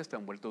sociales te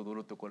han vuelto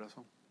duro tu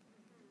corazón.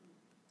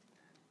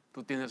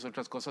 Tú tienes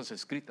otras cosas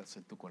escritas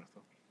en tu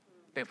corazón.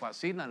 Te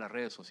fascinan las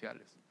redes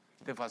sociales.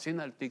 Te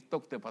fascina el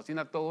TikTok, te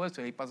fascina todo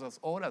eso y ahí pasas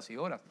horas y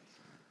horas.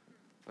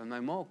 Pero no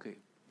hay modo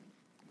que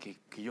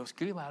yo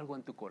escriba algo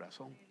en tu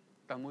corazón.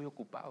 Estás muy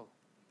ocupado.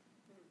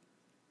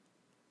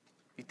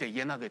 Y te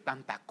llenas de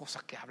tantas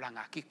cosas que hablan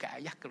aquí, que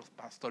allá, que los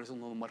pastores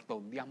son unos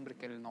muertos de hambre,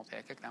 que él no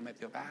sé qué, que ha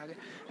metido,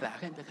 la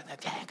gente que te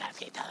checa,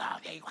 que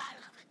todo igual.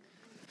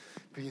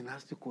 Pero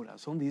llenas tu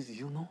corazón, dice,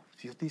 yo no,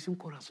 si Dios te dice un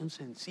corazón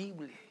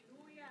sensible.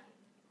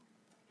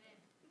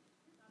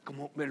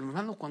 Como el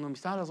hermano cuando me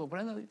estaban las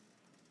ofrendas,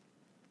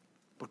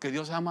 porque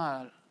Dios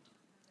ama al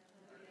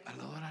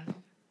adorarle.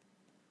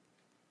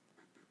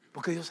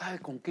 Porque Dios sabe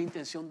con qué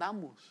intención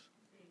damos.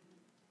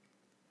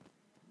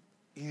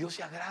 Y Dios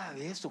se agrada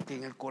de eso, que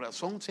en el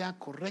corazón sea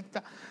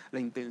correcta la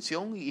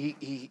intención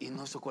y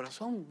nuestro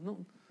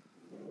corazón.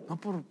 No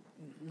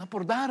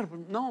por dar,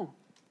 no.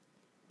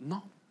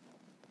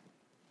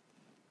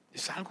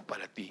 Es algo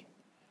para ti.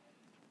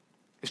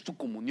 Es tu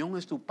comunión,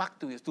 es tu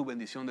pacto y es tu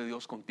bendición de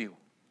Dios contigo.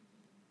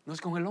 No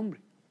es con el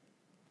hombre.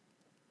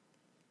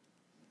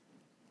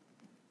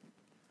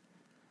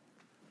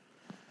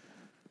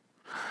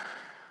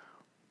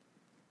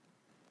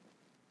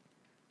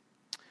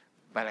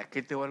 ¿Para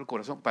qué te va el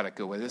corazón? Para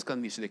que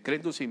obedezcan mis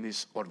decretos y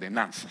mis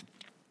ordenanzas.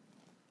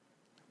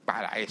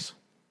 Para eso.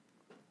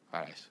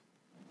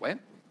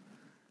 Bueno,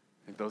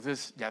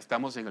 entonces ya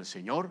estamos en el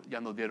Señor, ya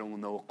nos dieron un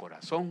nuevo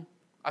corazón.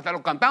 Hasta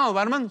lo cantamos,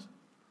 ¿va, hermanos?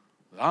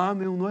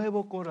 Dame un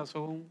nuevo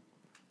corazón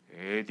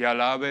Que te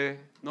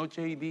alabe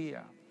noche y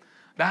día.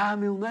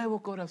 Dame un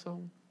nuevo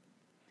corazón.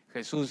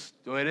 Jesús,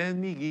 tú eres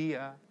mi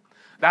guía.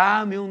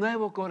 Dame un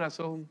nuevo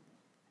corazón.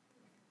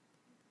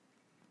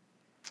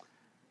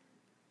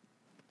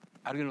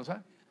 ¿Alguien lo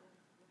sabe?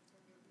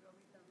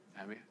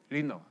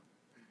 Lindo.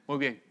 Muy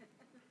bien.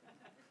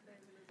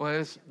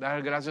 Puedes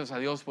dar gracias a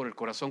Dios por el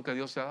corazón que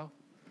Dios te ha dado.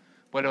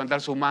 Puede levantar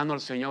su mano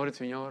al Señor. El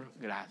Señor,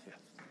 gracias.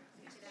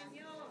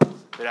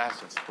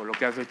 Gracias por lo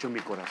que has hecho en mi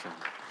corazón.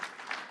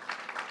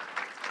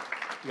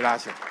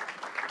 Gracias.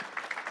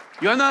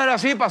 Yo no era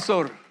así,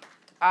 pastor.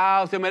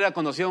 Usted me hubiera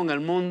conocido en el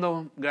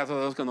mundo. Gracias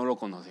a Dios que no lo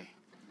conocí.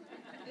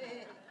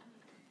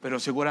 Pero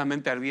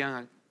seguramente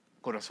habían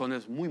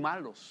corazones muy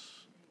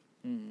malos,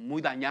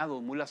 muy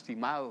dañados, muy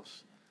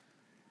lastimados.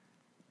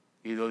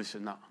 Y Dios dice,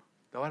 no,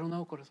 te voy a dar un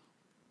nuevo corazón.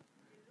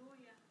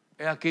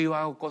 He aquí yo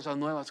hago cosas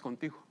nuevas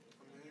contigo.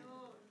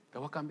 Te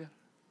voy a cambiar.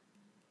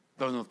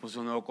 Entonces nos puso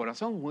un nuevo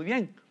corazón, muy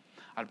bien.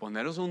 Al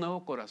ponernos un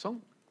nuevo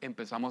corazón,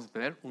 empezamos a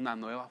tener una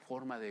nueva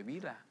forma de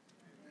vida.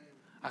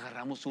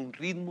 Agarramos un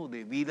ritmo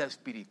de vida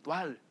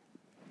espiritual.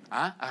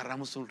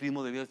 Agarramos un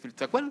ritmo de vida espiritual.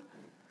 ¿Se acuerdan?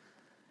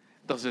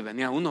 Entonces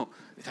venía uno,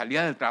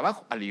 salía del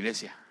trabajo a la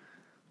iglesia.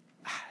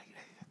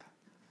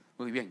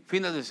 Muy bien,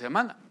 fines de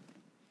semana,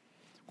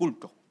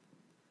 culto.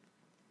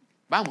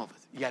 Vamos,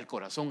 y al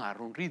corazón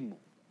agarró un ritmo.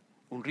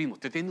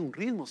 Usted tiene un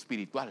ritmo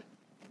espiritual.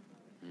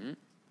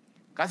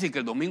 Casi que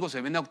el domingo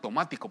se viene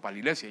automático para la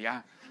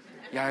iglesia.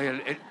 Ya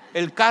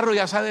el carro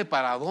ya sabe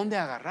para dónde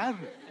agarrar.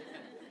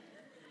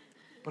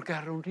 Porque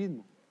agarra un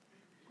ritmo.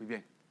 Muy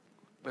bien.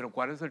 Pero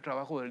 ¿cuál es el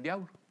trabajo del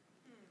diablo?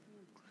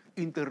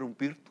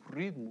 Interrumpir tu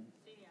ritmo.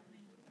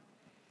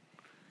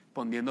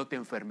 Poniéndote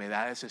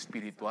enfermedades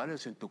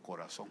espirituales en tu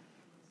corazón.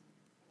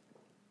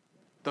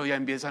 Entonces ya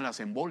empiezan las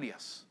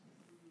embolias.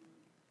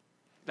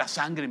 La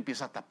sangre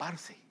empieza a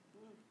taparse.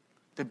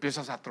 Te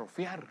empiezas a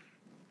atrofiar.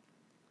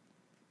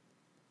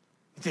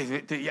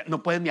 Ya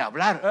no puedes ni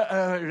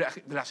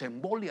hablar. Las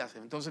embolias.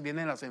 Entonces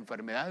vienen las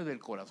enfermedades del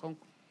corazón.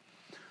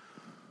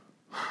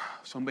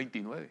 Son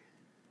 29.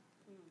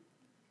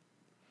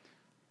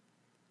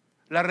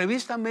 La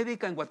revista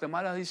médica en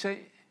Guatemala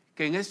dice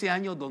que en este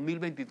año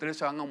 2023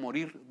 se van a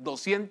morir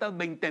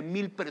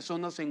 220,000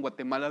 personas en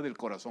Guatemala del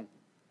corazón.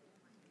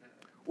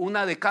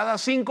 Una de cada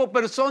 5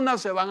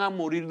 personas se van a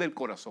morir del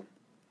corazón.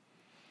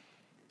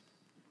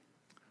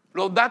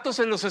 Los datos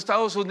en los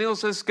Estados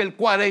Unidos es que el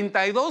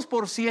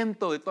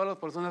 42% de todas las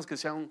personas que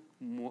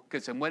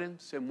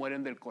se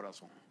mueren del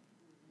corazón.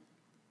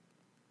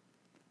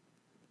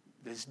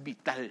 Es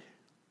vital,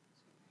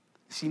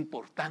 es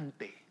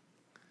importante.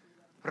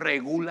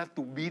 Regula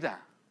tu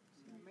vida.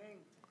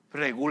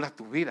 Regula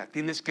tu vida,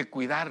 tienes que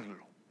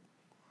cuidarlo.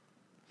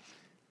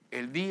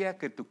 El día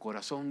que tu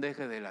corazón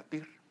deje de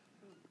latir,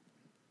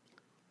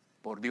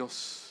 por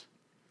Dios,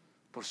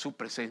 por su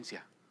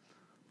presencia,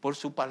 por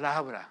su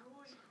palabra,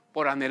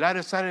 por anhelar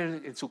estar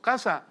en su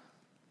casa,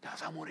 te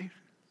vas a morir.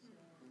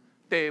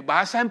 Te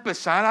vas a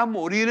empezar a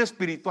morir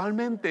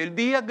espiritualmente. El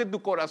día que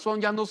tu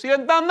corazón ya no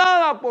sienta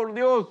nada por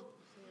Dios.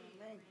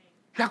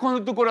 Ya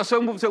cuando tu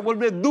corazón se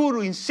vuelve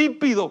duro,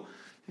 insípido,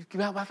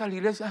 vas a la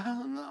iglesia,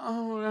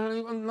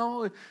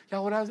 no, y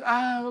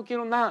ahora, no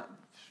quiero nada.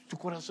 Tu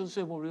corazón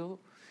se volvió,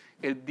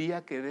 el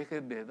día que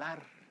dejes de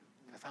dar,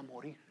 te vas a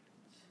morir.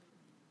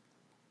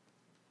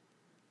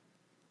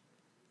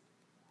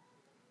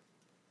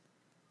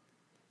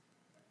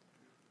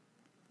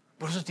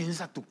 Por eso tienes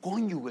a tu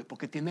cónyuge,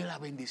 porque tiene la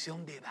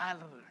bendición de dar.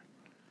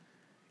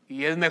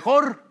 Y es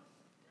mejor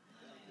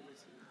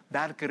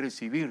dar que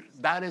recibir.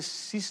 Dar es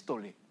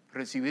sístole,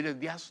 recibir es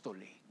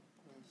diástole.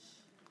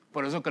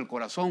 Por eso que el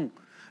corazón,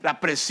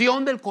 la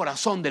presión del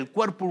corazón del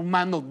cuerpo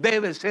humano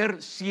debe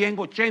ser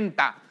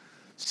 180.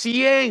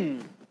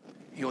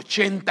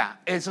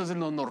 180. Eso es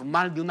lo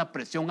normal de una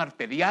presión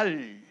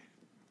arterial.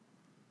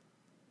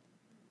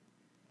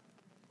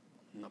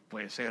 No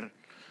puede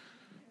ser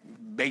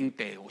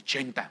 20,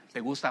 80. ¿Te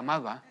gusta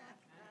más, va?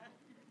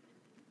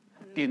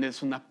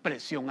 Tienes una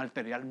presión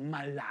arterial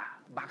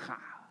mala, baja.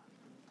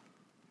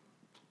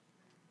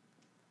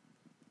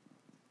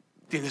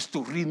 Tienes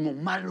tu ritmo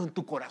malo en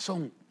tu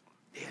corazón.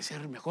 Debe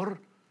ser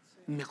mejor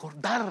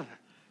dar.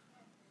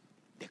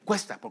 Te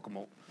cuesta, porque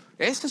como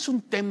este es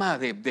un tema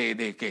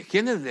de que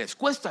quienes les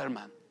cuesta,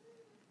 hermano.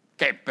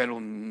 ¿Qué? Pero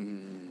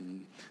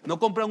no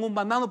compran un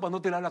banano para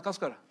no tirar la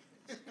cáscara.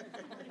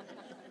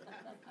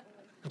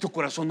 Tu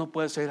corazón no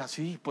puede ser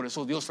así. Por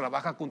eso Dios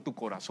trabaja con tu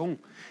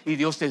corazón. Y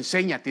Dios te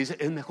enseña, te dice,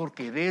 es mejor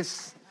que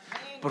des.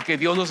 Porque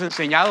Dios nos ha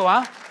enseñado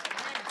a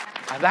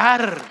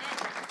dar.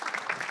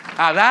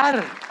 A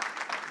dar.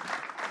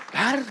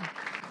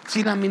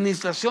 Sin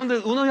administración,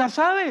 uno ya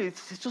sabe,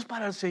 esto es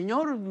para el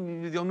Señor.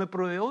 Dios me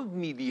proveó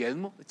mi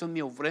diezmo, esto es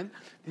mi ofrenda.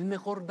 Es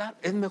mejor dar,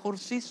 es mejor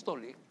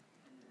sístole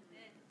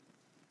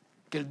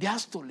que el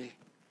diástole.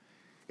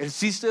 El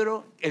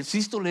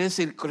sístole es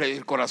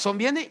el corazón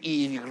viene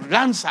y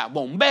lanza,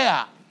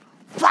 bombea,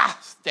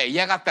 ¡faz! Te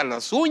llega hasta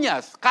las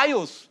uñas,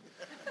 callos,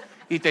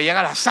 y te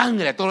llega la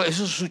sangre, todo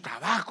eso es su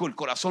trabajo. El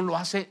corazón lo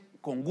hace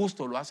con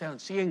gusto, lo hace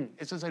al 100.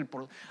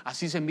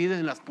 Así se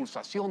miden las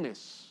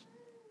pulsaciones.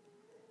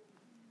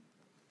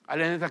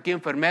 ¿Alguien está aquí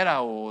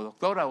enfermera o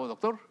doctora o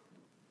doctor?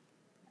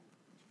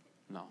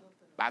 No.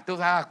 Tú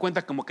te das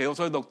cuenta como que yo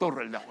soy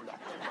doctor. No.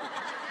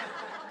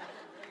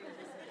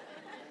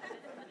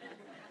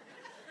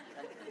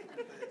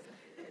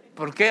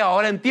 ¿Por qué?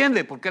 Ahora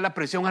entiende por qué la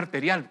presión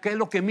arterial. ¿Qué es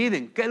lo que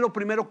miden? ¿Qué es lo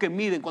primero que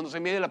miden cuando se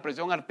mide la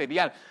presión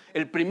arterial?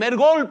 El primer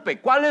golpe.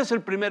 ¿Cuál es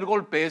el primer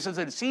golpe? Ese es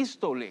el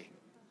sístole.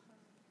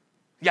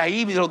 Y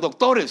ahí los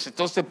doctores,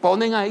 entonces te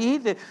ponen ahí,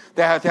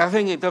 te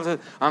hacen, entonces,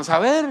 vamos a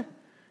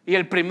ver. Y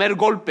el primer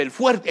golpe, el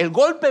fuerte. El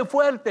golpe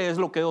fuerte es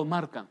lo que ellos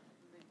marcan.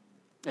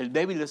 El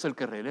débil es el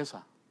que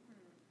regresa.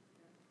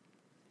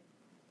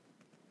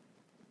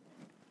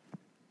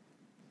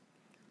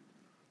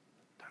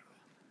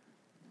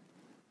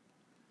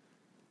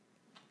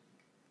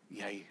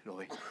 Y ahí lo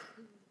ven.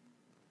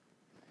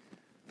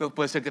 Pero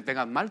puede ser que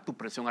tengas mal tu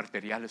presión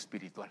arterial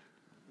espiritual.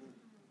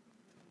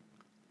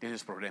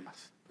 Tienes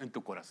problemas en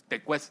tu corazón.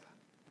 Te cuesta.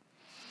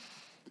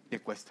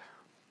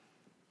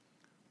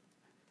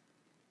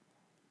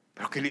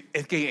 Pero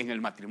es que en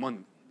el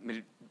matrimonio,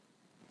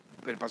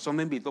 el pastor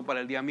me invitó para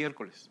el día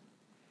miércoles.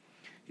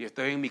 Y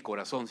estoy en mi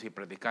corazón sin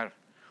predicar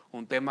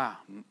un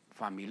tema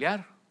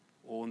familiar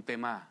o un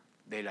tema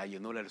de la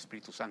llenura del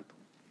Espíritu Santo.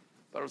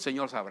 Pero el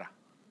Señor sabrá.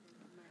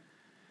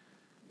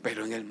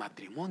 Pero en el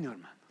matrimonio,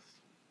 hermanos,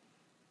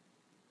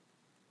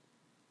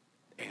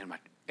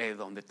 es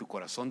donde tu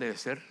corazón debe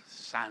ser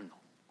sano.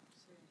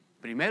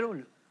 Primero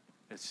el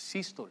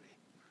sístole,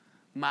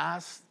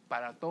 más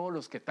para todos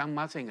los que están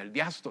más en el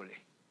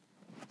diástole,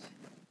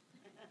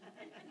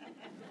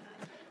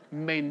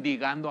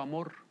 mendigando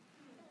amor,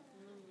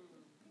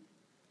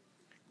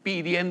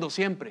 pidiendo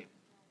siempre.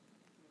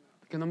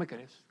 Que no me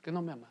querés, que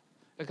no me amas,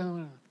 es que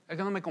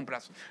no me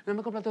compras, no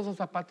me compraste esos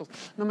zapatos,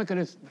 no me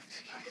querés.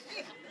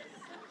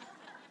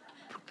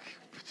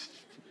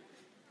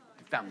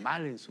 Está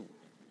mal en su...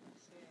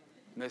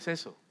 No es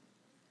eso.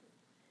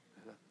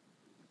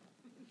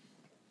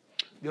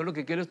 Dios lo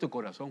que quiere es tu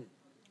corazón,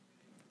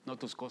 no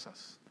tus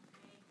cosas.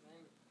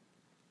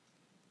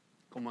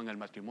 Como en el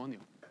matrimonio.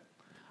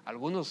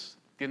 Algunos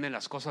tienen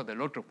las cosas del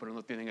otro, pero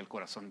no tienen el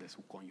corazón de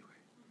su cónyuge.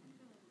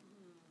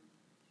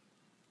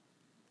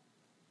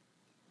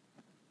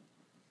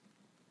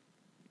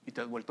 Y te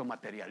has vuelto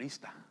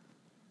materialista.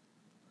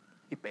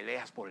 Y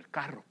peleas por el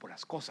carro, por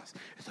las cosas.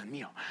 Esto es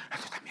mío,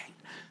 esto también.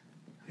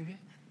 Muy bien.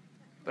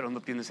 Pero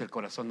no tienes el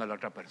corazón de la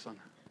otra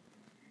persona.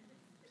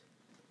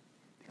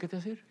 ¿De qué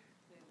te sirve?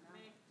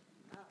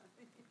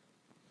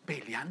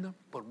 Peleando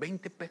por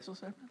 20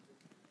 pesos, hermano.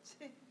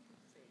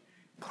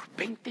 Por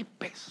 20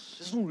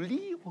 pesos. Es un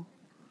lío.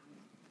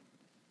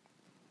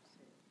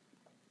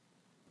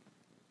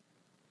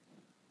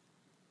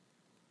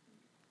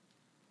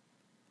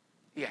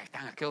 Y ahí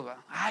están aquellos.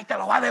 Ay, te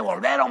lo va a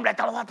devolver, hombre.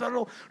 Te lo va a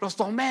devolver. Los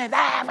tomé.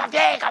 Déjame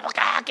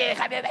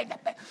 20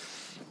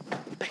 pesos.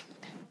 20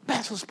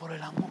 pesos por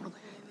el amor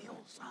de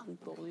Dios,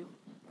 santo Dios.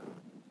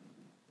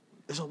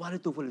 ¿Eso vale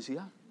tu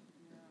felicidad?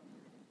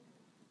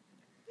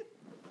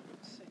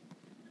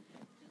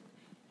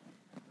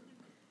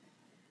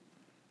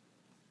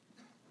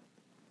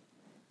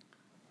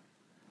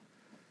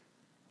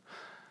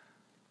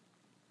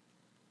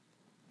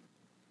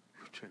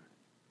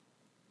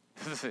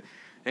 Entonces,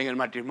 en el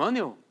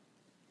matrimonio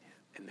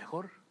es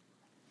mejor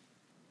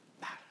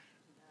dar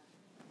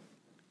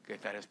que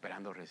estar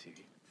esperando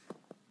recibir.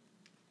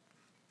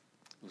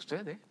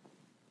 Usted,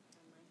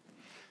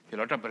 que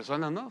la otra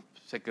persona no,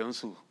 se quedó en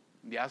su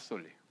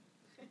diástole.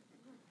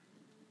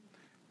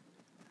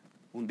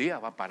 Un día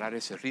va a parar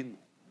ese ritmo.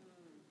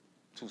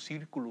 Su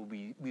círculo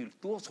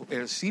virtuoso,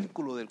 el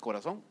círculo del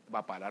corazón, va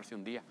a pararse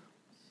un día.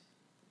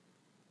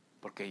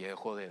 Porque ya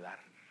dejó de dar.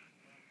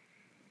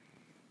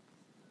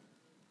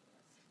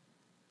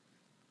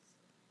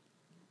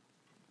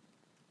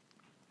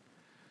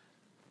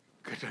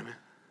 Qué tremendo.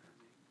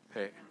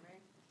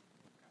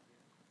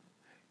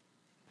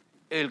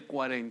 El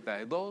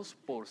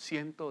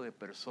 42% de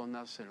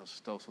personas en los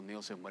Estados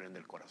Unidos se mueren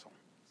del corazón.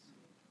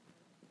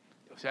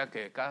 O sea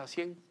que de cada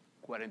 100,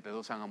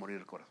 42 van a morir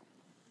del corazón.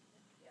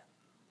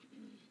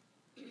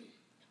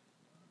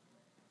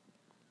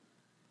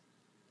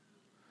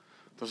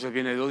 Entonces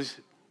viene Dios y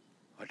dice,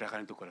 voy a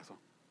trabajar en tu corazón.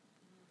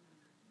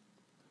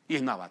 Y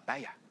es una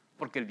batalla,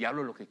 porque el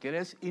diablo lo que quiere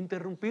es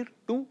interrumpir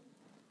tu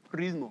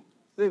ritmo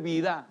de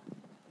vida.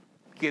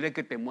 Quiere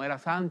que te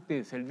mueras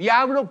antes. El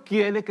diablo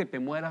quiere que te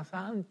mueras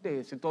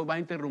antes. Entonces va a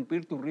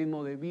interrumpir tu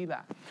ritmo de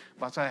vida.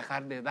 Vas a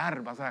dejar de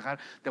dar,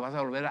 te vas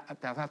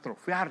a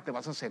atrofiar, te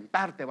vas a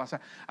sentar, te vas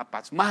a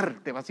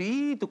pasmar,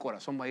 y tu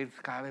corazón va a ir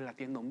cada vez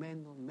latiendo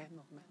menos.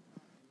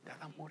 Te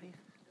vas a morir.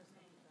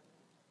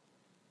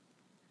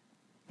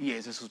 Y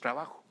ese es su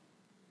trabajo.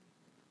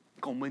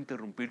 ¿Cómo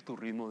interrumpir tu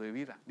ritmo de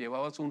vida?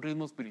 Llevabas un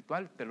ritmo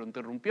espiritual, te lo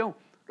interrumpió,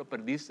 lo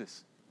perdiste.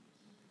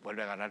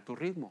 Vuelve a agarrar tu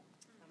ritmo.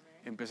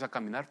 Empieza a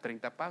caminar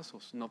 30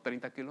 pasos, no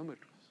 30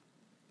 kilómetros.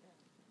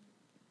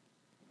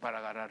 Para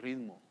agarrar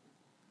ritmo.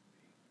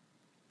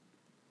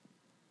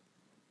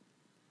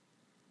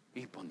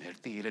 Y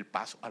ponerte y ir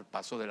al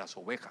paso de las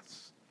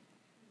ovejas.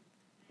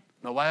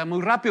 No vaya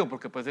muy rápido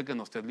porque puede ser que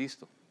no estés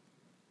listo.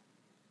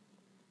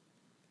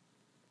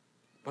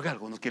 Porque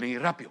algunos quieren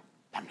ir rápido.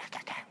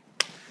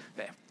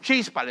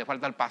 Chispa, le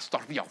falta al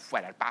pastor. Yo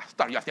fuera el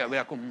pastor, yo hacía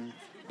ver como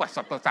puesto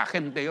a toda esta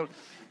gente.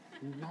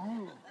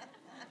 No,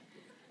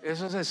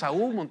 eso es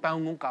Esaú montado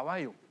en un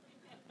caballo.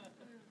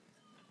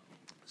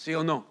 ¿Sí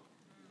o no?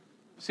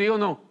 ¿Sí o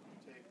no?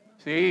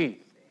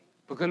 Sí,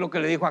 porque es lo que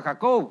le dijo a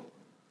Jacob.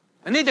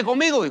 Venite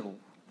conmigo, dijo,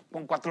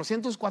 con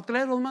 400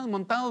 cuatreros más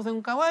montados en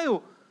un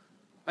caballo.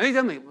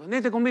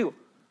 Venite conmigo.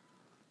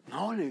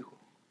 No, le dijo,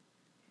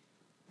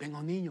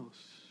 tengo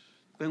niños.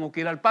 Tengo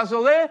que ir al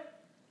paso de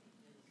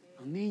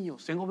los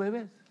niños. Tengo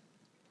bebés.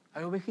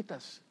 Hay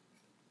ovejitas.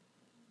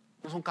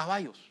 No son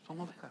caballos, son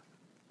ovejas.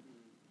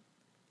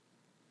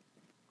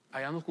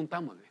 Allá nos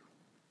juntamos, dijo.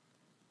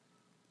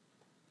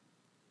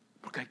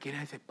 Porque hay que ir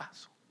a ese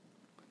paso,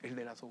 el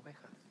de las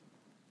ovejas.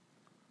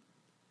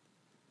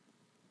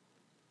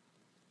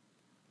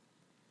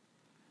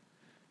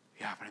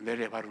 Y aprender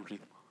a llevar un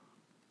ritmo.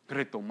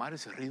 Retomar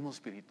ese ritmo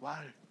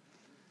espiritual.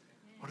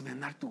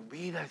 Ordenar tu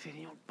vida, decir,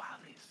 Señor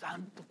Padre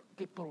Santo,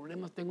 ¿qué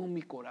problemas tengo en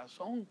mi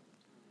corazón?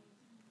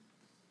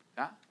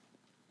 ¿Ya?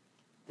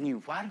 Un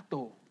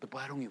infarto, te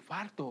puede dar un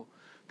infarto,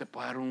 te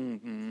puede dar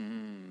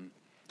un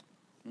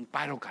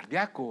paro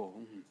cardíaco.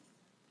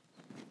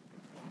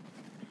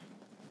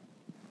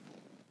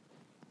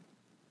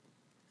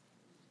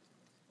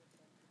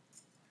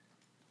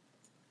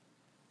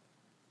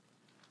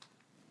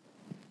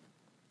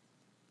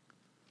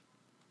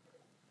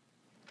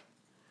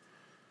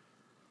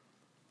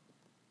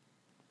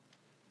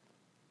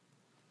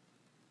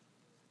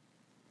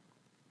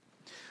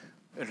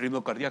 El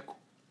ritmo cardíaco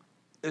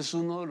es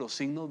uno de los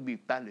signos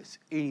vitales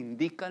e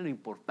indica lo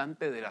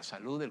importante de la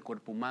salud del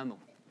cuerpo humano.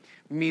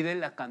 Mide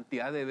la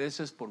cantidad de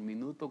veces por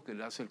minuto que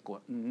le hace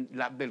el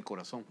lap del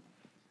corazón.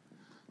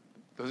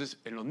 Entonces,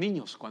 en los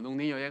niños, cuando un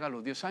niño llega a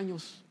los 10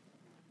 años,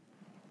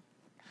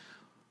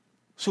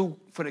 su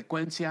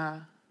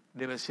frecuencia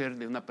debe ser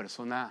de una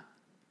persona,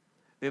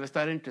 debe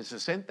estar entre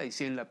 60 y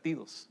 100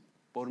 latidos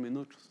por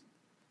minuto,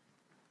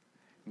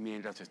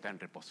 mientras está en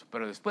reposo.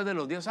 Pero después de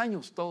los 10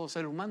 años, todo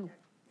ser humano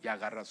ya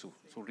agarra su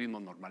ritmo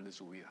normal de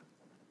su vida.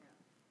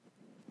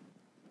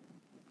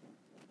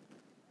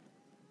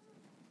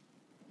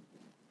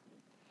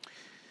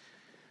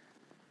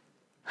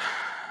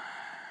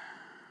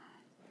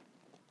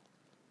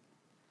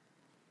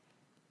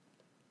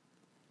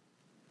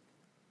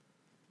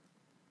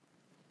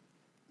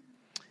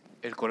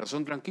 El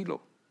corazón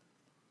tranquilo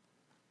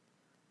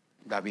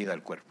da vida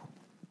al cuerpo,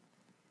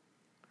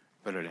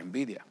 pero la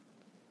envidia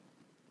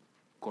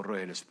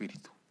corroe el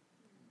espíritu.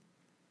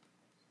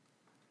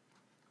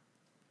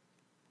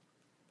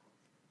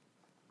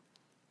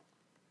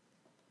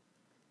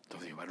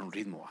 Entonces, llevar un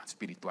ritmo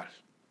espiritual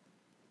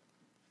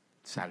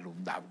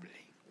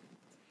saludable,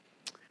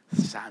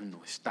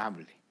 sano,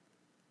 estable.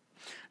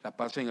 La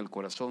paz en el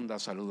corazón da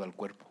salud al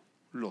cuerpo.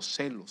 Los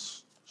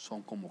celos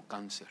son como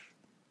cáncer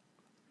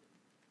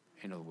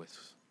en los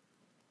huesos.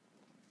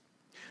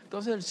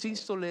 Entonces, el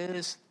sístole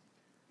es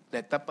la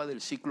etapa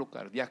del ciclo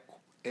cardíaco.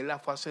 Es la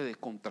fase de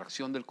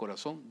contracción del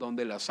corazón,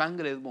 donde la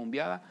sangre es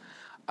bombeada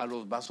a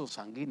los vasos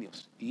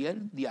sanguíneos. Y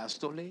el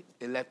diástole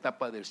es la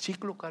etapa del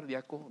ciclo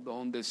cardíaco,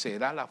 donde se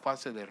da la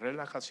fase de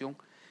relajación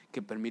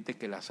que permite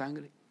que la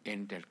sangre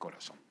entre al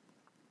corazón.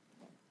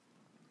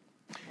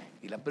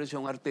 Y la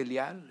presión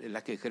arterial es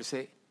la que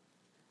ejerce,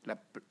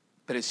 la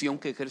presión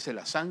que ejerce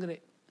la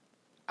sangre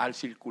al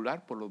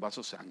circular por los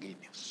vasos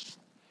sanguíneos.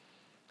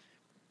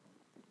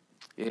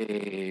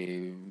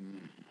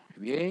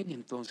 Bien,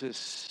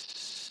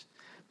 entonces,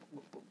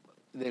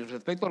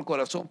 respecto al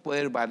corazón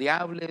puede haber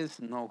variables,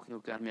 no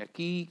quiero quedarme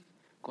aquí,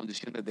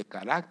 condiciones de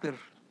carácter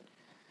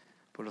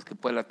por las que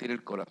puede latir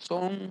el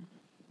corazón.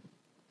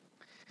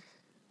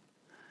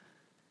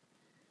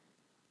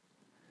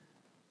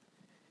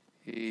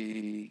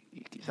 Y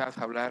quizás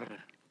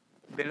hablar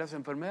de las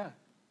enfermedades,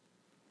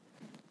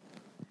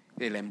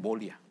 de la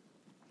embolia.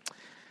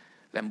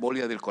 La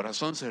embolia del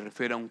corazón se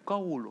refiere a un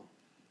coágulo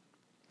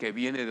que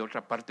viene de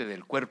otra parte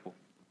del cuerpo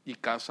y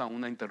causa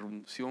una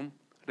interrupción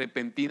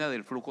repentina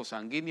del flujo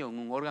sanguíneo en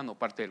un órgano o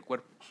parte del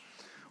cuerpo.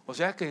 O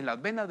sea que en las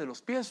venas de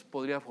los pies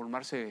podría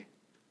formarse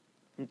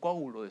un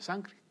coágulo de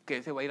sangre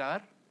que se va a ir a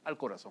dar al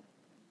corazón.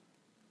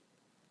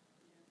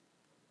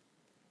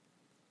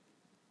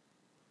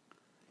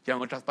 Ya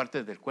en otras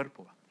partes del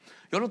cuerpo.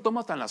 Yo lo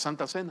tomo hasta en la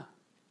Santa Cena.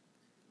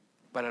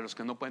 Para los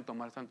que no pueden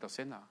tomar Santa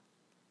Cena,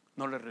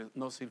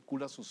 no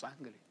circula su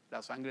sangre,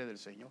 la sangre del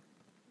Señor.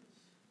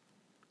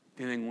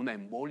 Tienen una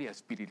embolia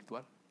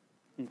espiritual,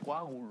 un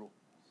coágulo.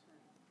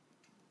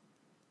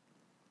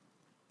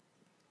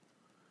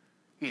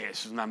 Y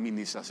es una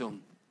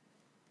administración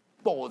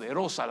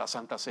poderosa la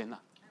Santa Cena.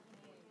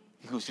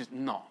 Y usted,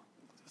 no,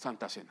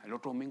 Santa Cena, el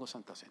otro domingo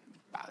Santa Cena.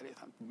 Padre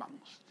Santo,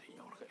 vamos,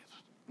 Señor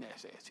Jesús,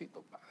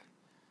 necesito, Padre,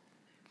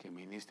 que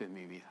ministre en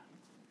mi vida.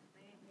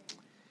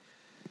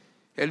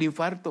 El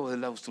infarto es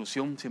la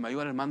obstrucción, si me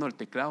ayuda el hermano al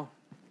teclado.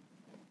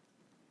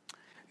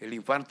 El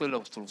infarto es la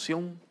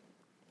obstrucción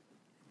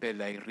de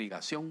la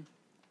irrigación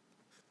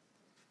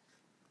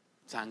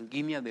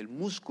sanguínea del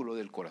músculo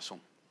del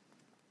corazón.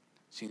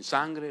 Sin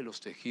sangre los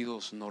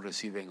tejidos no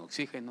reciben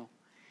oxígeno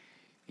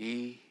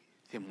y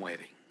se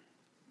mueren.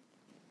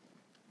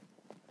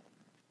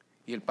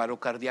 Y el paro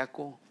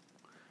cardíaco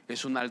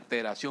es una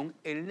alteración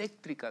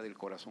eléctrica del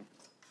corazón,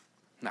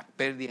 una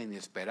pérdida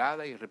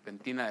inesperada y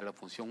repentina de la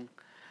función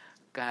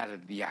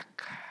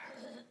cardíaca.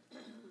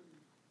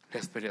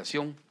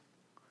 Respiración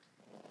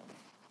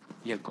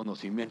y el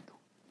conocimiento.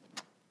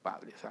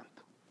 Padre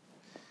Santo.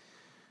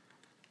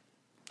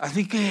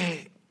 Así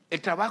que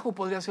el trabajo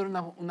podría ser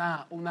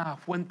una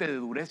fuente de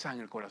dureza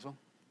en el corazón.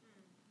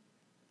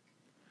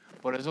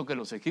 Por eso que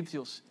los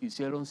egipcios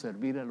hicieron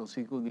servir a los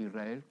hijos de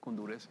Israel con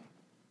dureza.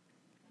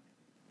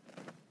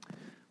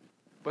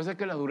 Puede ser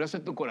que la dureza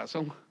en tu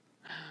corazón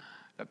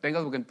la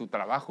tengas porque en tu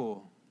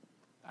trabajo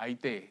ahí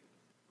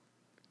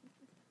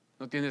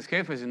no tienes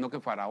jefe, sino que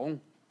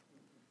faraón.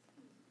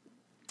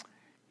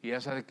 Y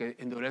ya sabes que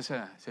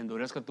se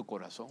endurezca tu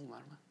corazón,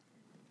 hermano.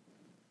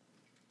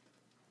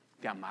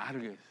 Te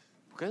amargues.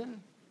 ¿Por qué?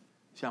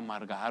 Se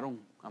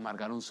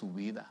amargaron su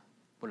vida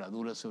por la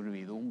dura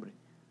servidumbre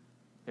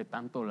de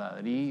tanto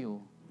ladrillo,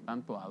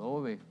 tanto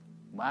adobe,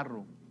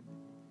 barro.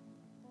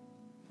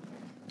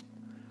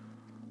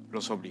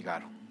 Los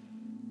obligaron.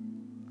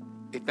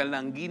 Esta es la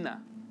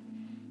angina,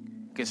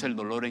 que es el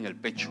dolor en el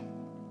pecho.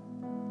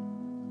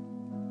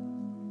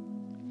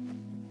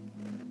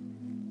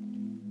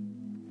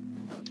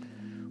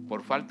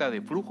 Por falta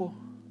de flujo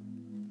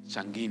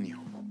sanguíneo.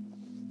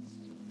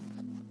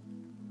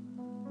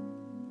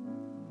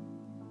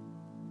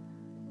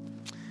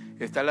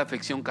 Está la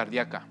afección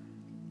cardíaca,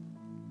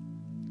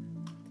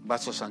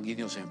 vasos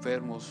sanguíneos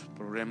enfermos,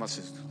 problemas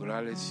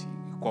estructurales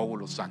y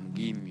coágulos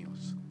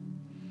sanguíneos.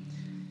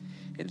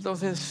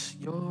 Entonces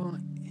el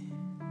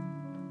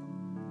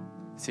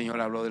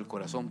Señor habló del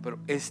corazón, pero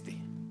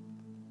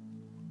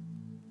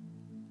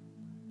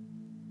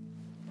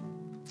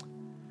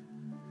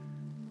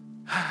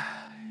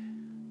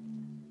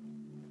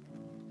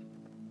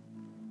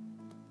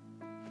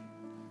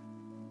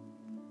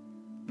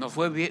nos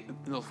fue bien,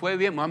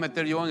 me voy a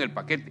meter yo en el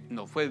paquete,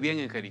 nos fue bien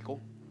en Jericó.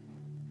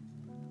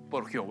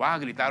 Por Jehová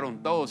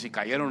gritaron todos y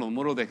cayeron los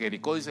muros de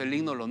Jericó, dice el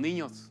himno de los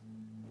niños.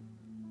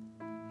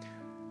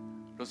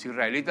 Los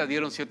israelitas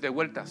dieron 7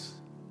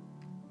 vueltas.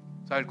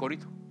 ¿Sabe el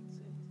corito?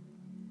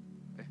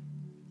 Sí.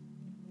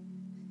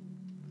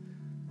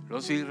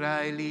 Los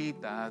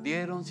israelitas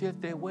dieron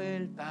 7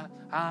 vueltas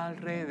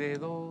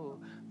alrededor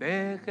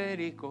de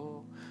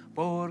Jericó.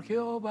 Por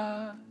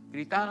Jehová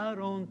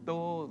gritaron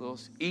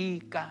todos y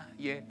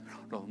cayeron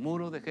los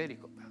muros de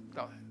Jericó.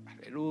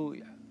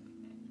 Aleluya.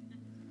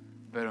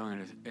 Pero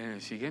en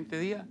el siguiente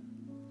día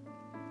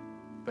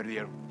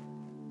perdieron.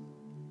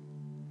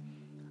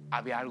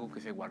 Había algo que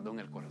se guardó en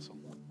el corazón.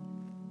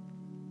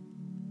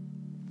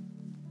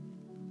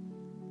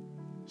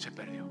 Se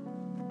perdió.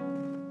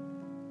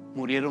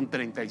 Murieron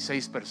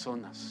 36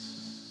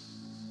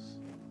 personas.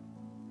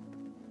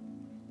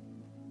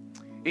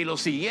 Y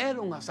los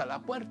siguieron hasta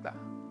la puerta.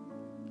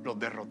 Los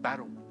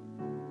derrotaron.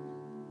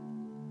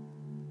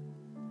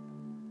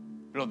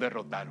 Los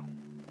derrotaron.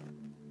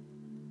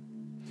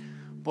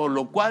 Por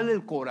lo cual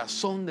el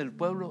corazón del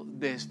pueblo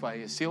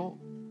desfalleció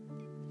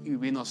y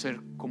vino a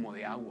ser como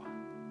de agua.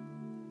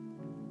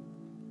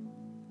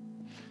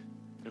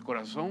 El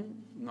corazón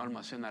no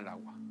almacena el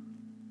agua,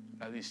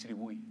 la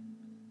distribuye,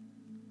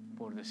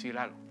 por decir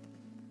algo.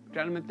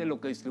 Realmente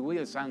lo que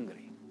distribuye es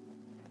sangre.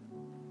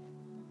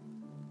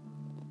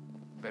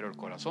 Pero el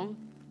corazón,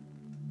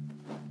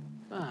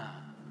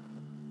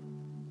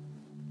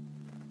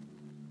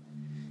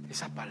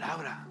 esa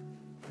palabra,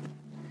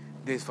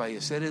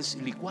 desfallecer,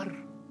 es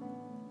licuar.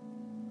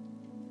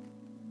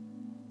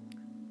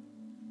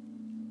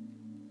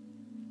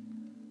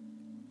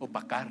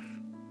 Opacar,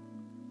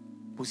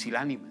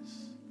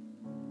 pusilánimes,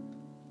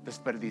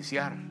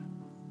 desperdiciar,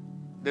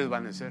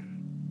 desvanecer.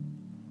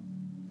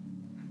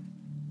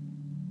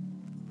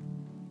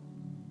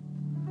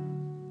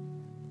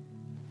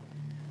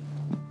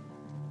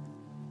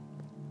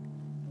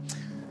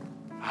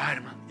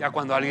 Hermano, ya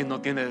cuando alguien no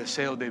tiene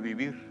deseo de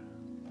vivir,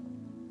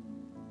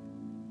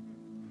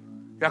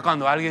 ya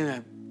cuando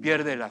alguien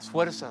pierde las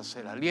fuerzas,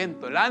 el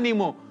aliento, el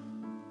ánimo,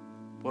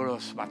 por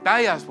las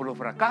batallas, por los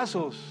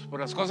fracasos,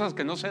 por las cosas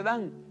que no se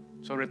dan,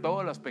 sobre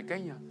todo las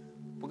pequeñas,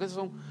 porque esas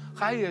son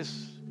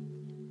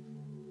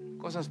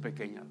cosas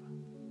pequeñas.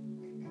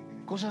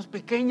 Cosas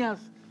pequeñas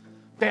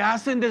te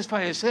hacen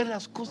desfallecer,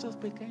 las cosas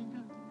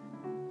pequeñas.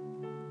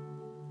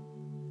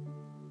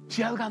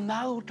 Si has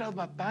ganado otras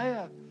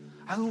batallas,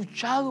 has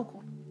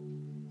luchado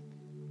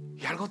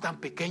y algo tan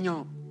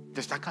pequeño te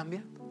está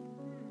cambiando,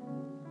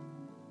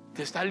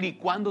 te está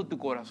licuando tu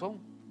corazón,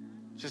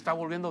 se está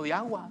volviendo de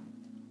agua.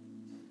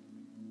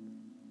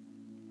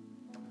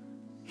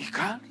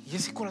 Y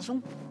ese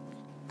corazón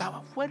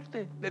estaba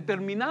fuerte,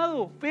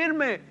 determinado,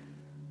 firme.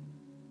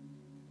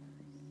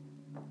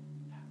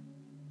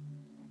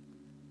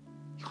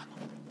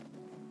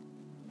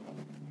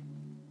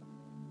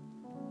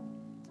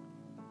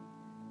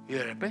 Y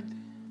de repente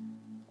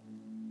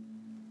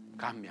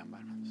cambian,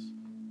 hermanos.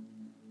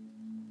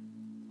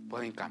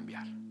 Pueden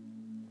cambiar.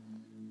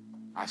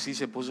 Así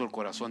se puso el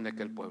corazón de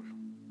aquel pueblo.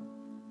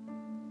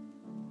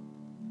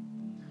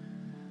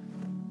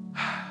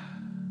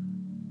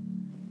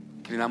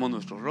 Inclinamos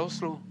nuestro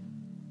rostro.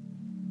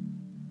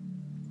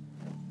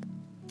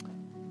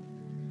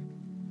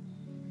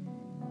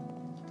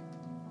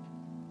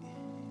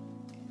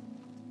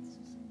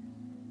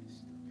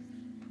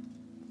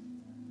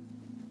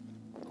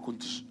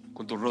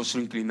 Con tu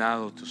rostro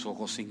inclinado, tus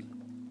ojos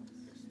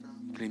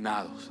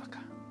inclinados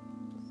acá.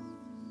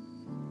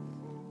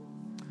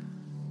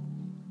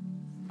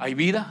 ¿Hay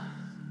vida?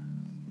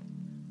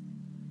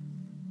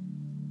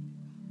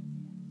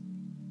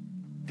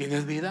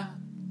 ¿Tienes vida?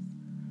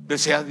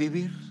 ¿Deseas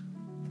vivir?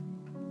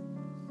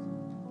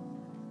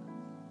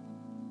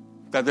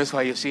 ¿Estás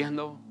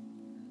desfalleciendo?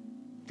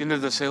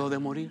 ¿Tienes deseo de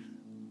morir?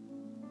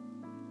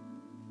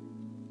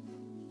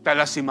 ¿Te ha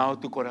lastimado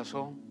tu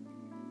corazón?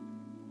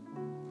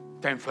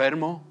 ¿Está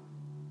enfermo?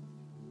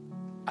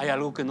 ¿Hay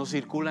algo que no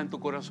circula en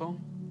tu corazón?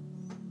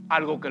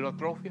 ¿Algo que lo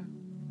atrofia?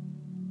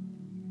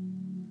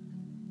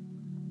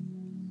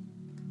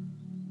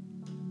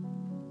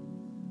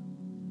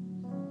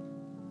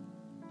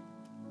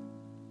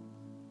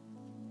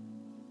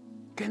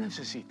 ¿Qué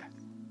necesitas?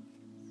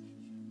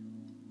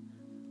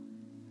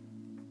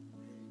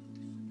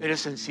 ¿Eres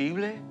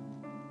sensible?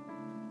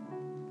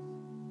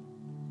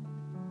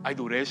 ¿Hay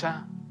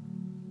dureza?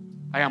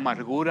 ¿Hay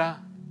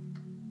amargura?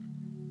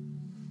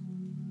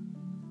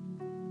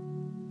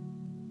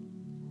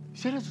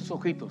 Cierra sus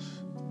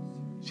ojitos.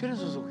 Cierra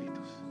sus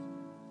ojitos.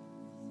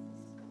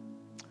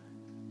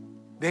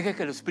 Deje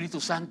que el Espíritu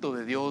Santo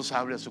de Dios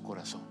hable a su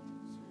corazón.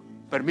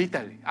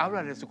 Permítale,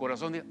 háblale a su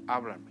corazón.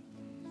 Háblame.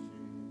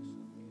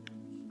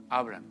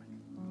 Háblame.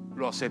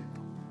 Lo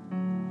acepto.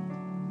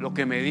 Lo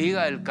que me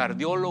diga el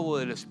cardiólogo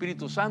del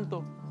Espíritu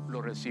Santo,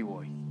 lo recibo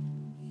hoy.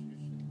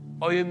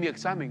 Hoy es mi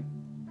examen.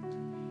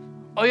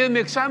 Hoy es mi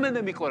examen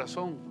de mi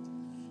corazón.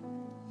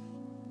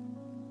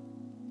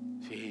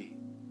 Sí.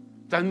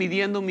 Estás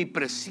midiendo mi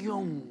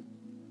presión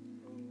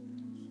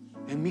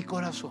en mi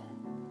corazón.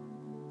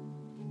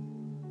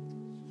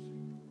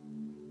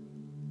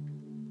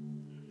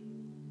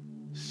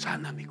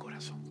 Sana mi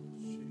corazón.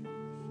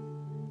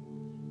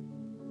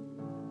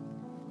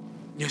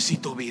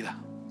 Necesito vida.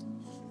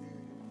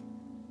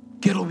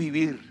 Quiero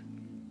vivir.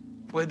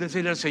 Puedes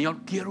decirle al Señor,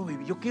 quiero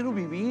vivir. Yo quiero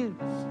vivir.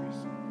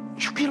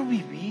 Yo quiero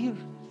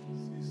vivir.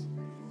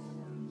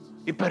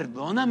 Y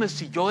perdóname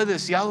si yo he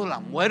deseado la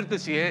muerte,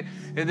 si he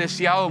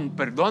deseado,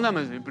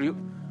 perdóname, pero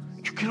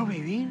yo quiero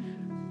vivir.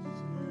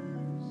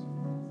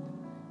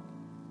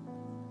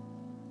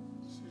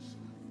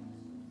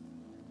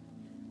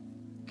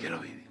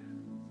 Quiero vivir.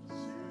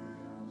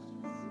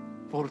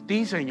 Por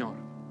ti, Señor.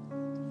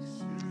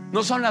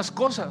 No son las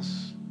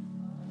cosas.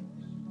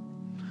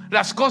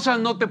 Las cosas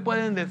no te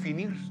pueden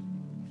definir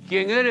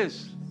quién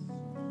eres.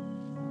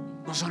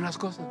 No son las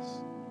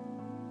cosas.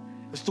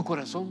 Es tu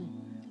corazón.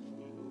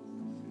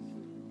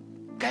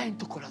 ¿Qué hay en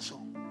tu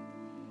corazón?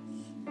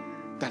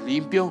 ¿Estás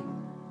limpio?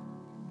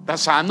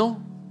 ¿Estás sano?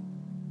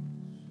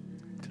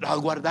 ¿Lo has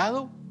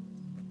guardado?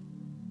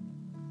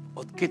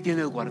 ¿O qué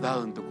tienes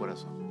guardado en tu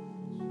corazón?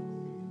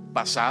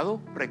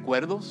 ¿Pasado?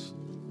 ¿Recuerdos?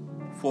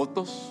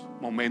 ¿Fotos?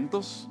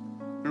 ¿Momentos?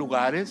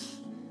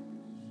 ¿Lugares?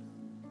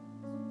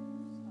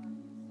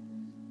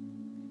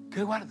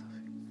 ¿Qué guardas?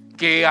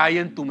 ¿Qué hay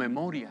en tu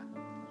memoria?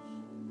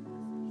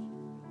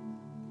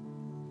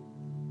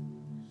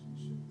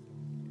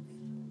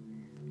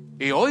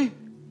 Y hoy,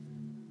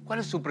 ¿cuál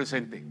es tu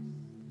presente?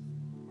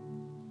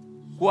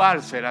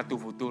 ¿Cuál será tu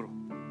futuro?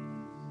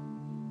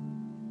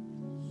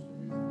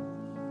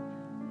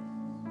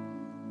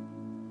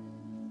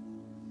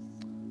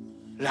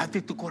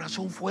 ¿Late tu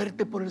corazón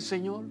fuerte por el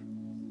Señor?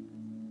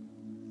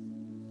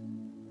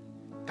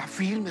 ¿Está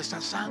firme? ¿Está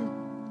sano?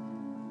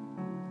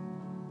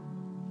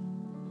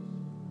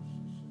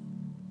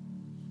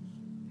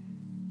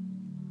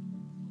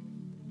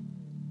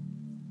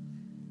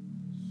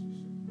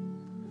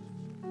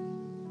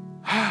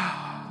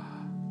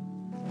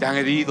 ¿Te han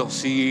herido?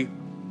 Sí.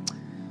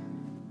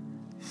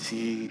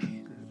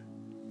 Sí.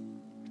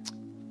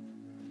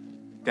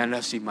 Te han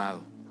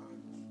lastimado.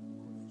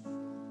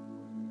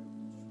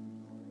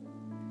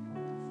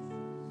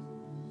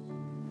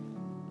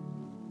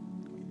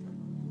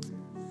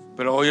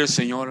 Pero hoy el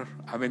Señor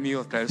ha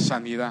venido a traer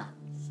sanidad.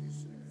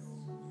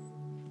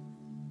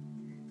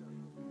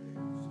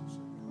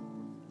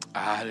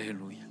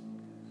 Aleluya.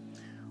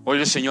 Hoy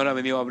el Señor ha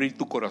venido a abrir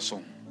tu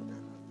corazón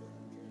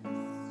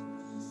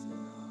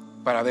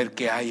para ver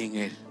qué hay en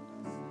él.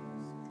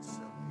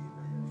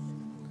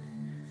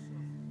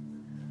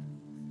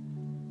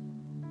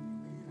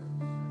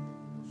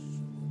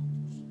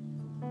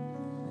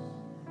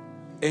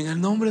 En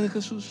el nombre de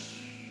Jesús.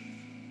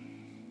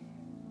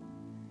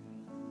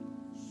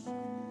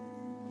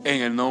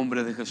 En el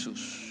nombre de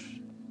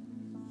Jesús.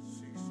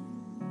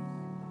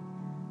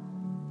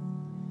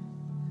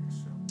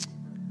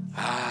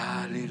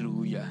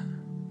 Aleluya.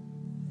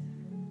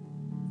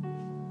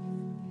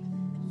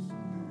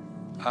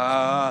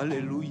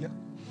 Aleluya.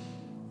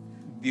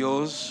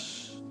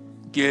 Dios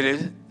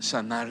quiere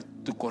sanar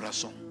tu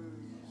corazón.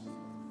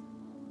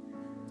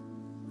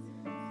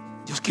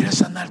 Dios quiere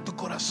sanar tu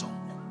corazón.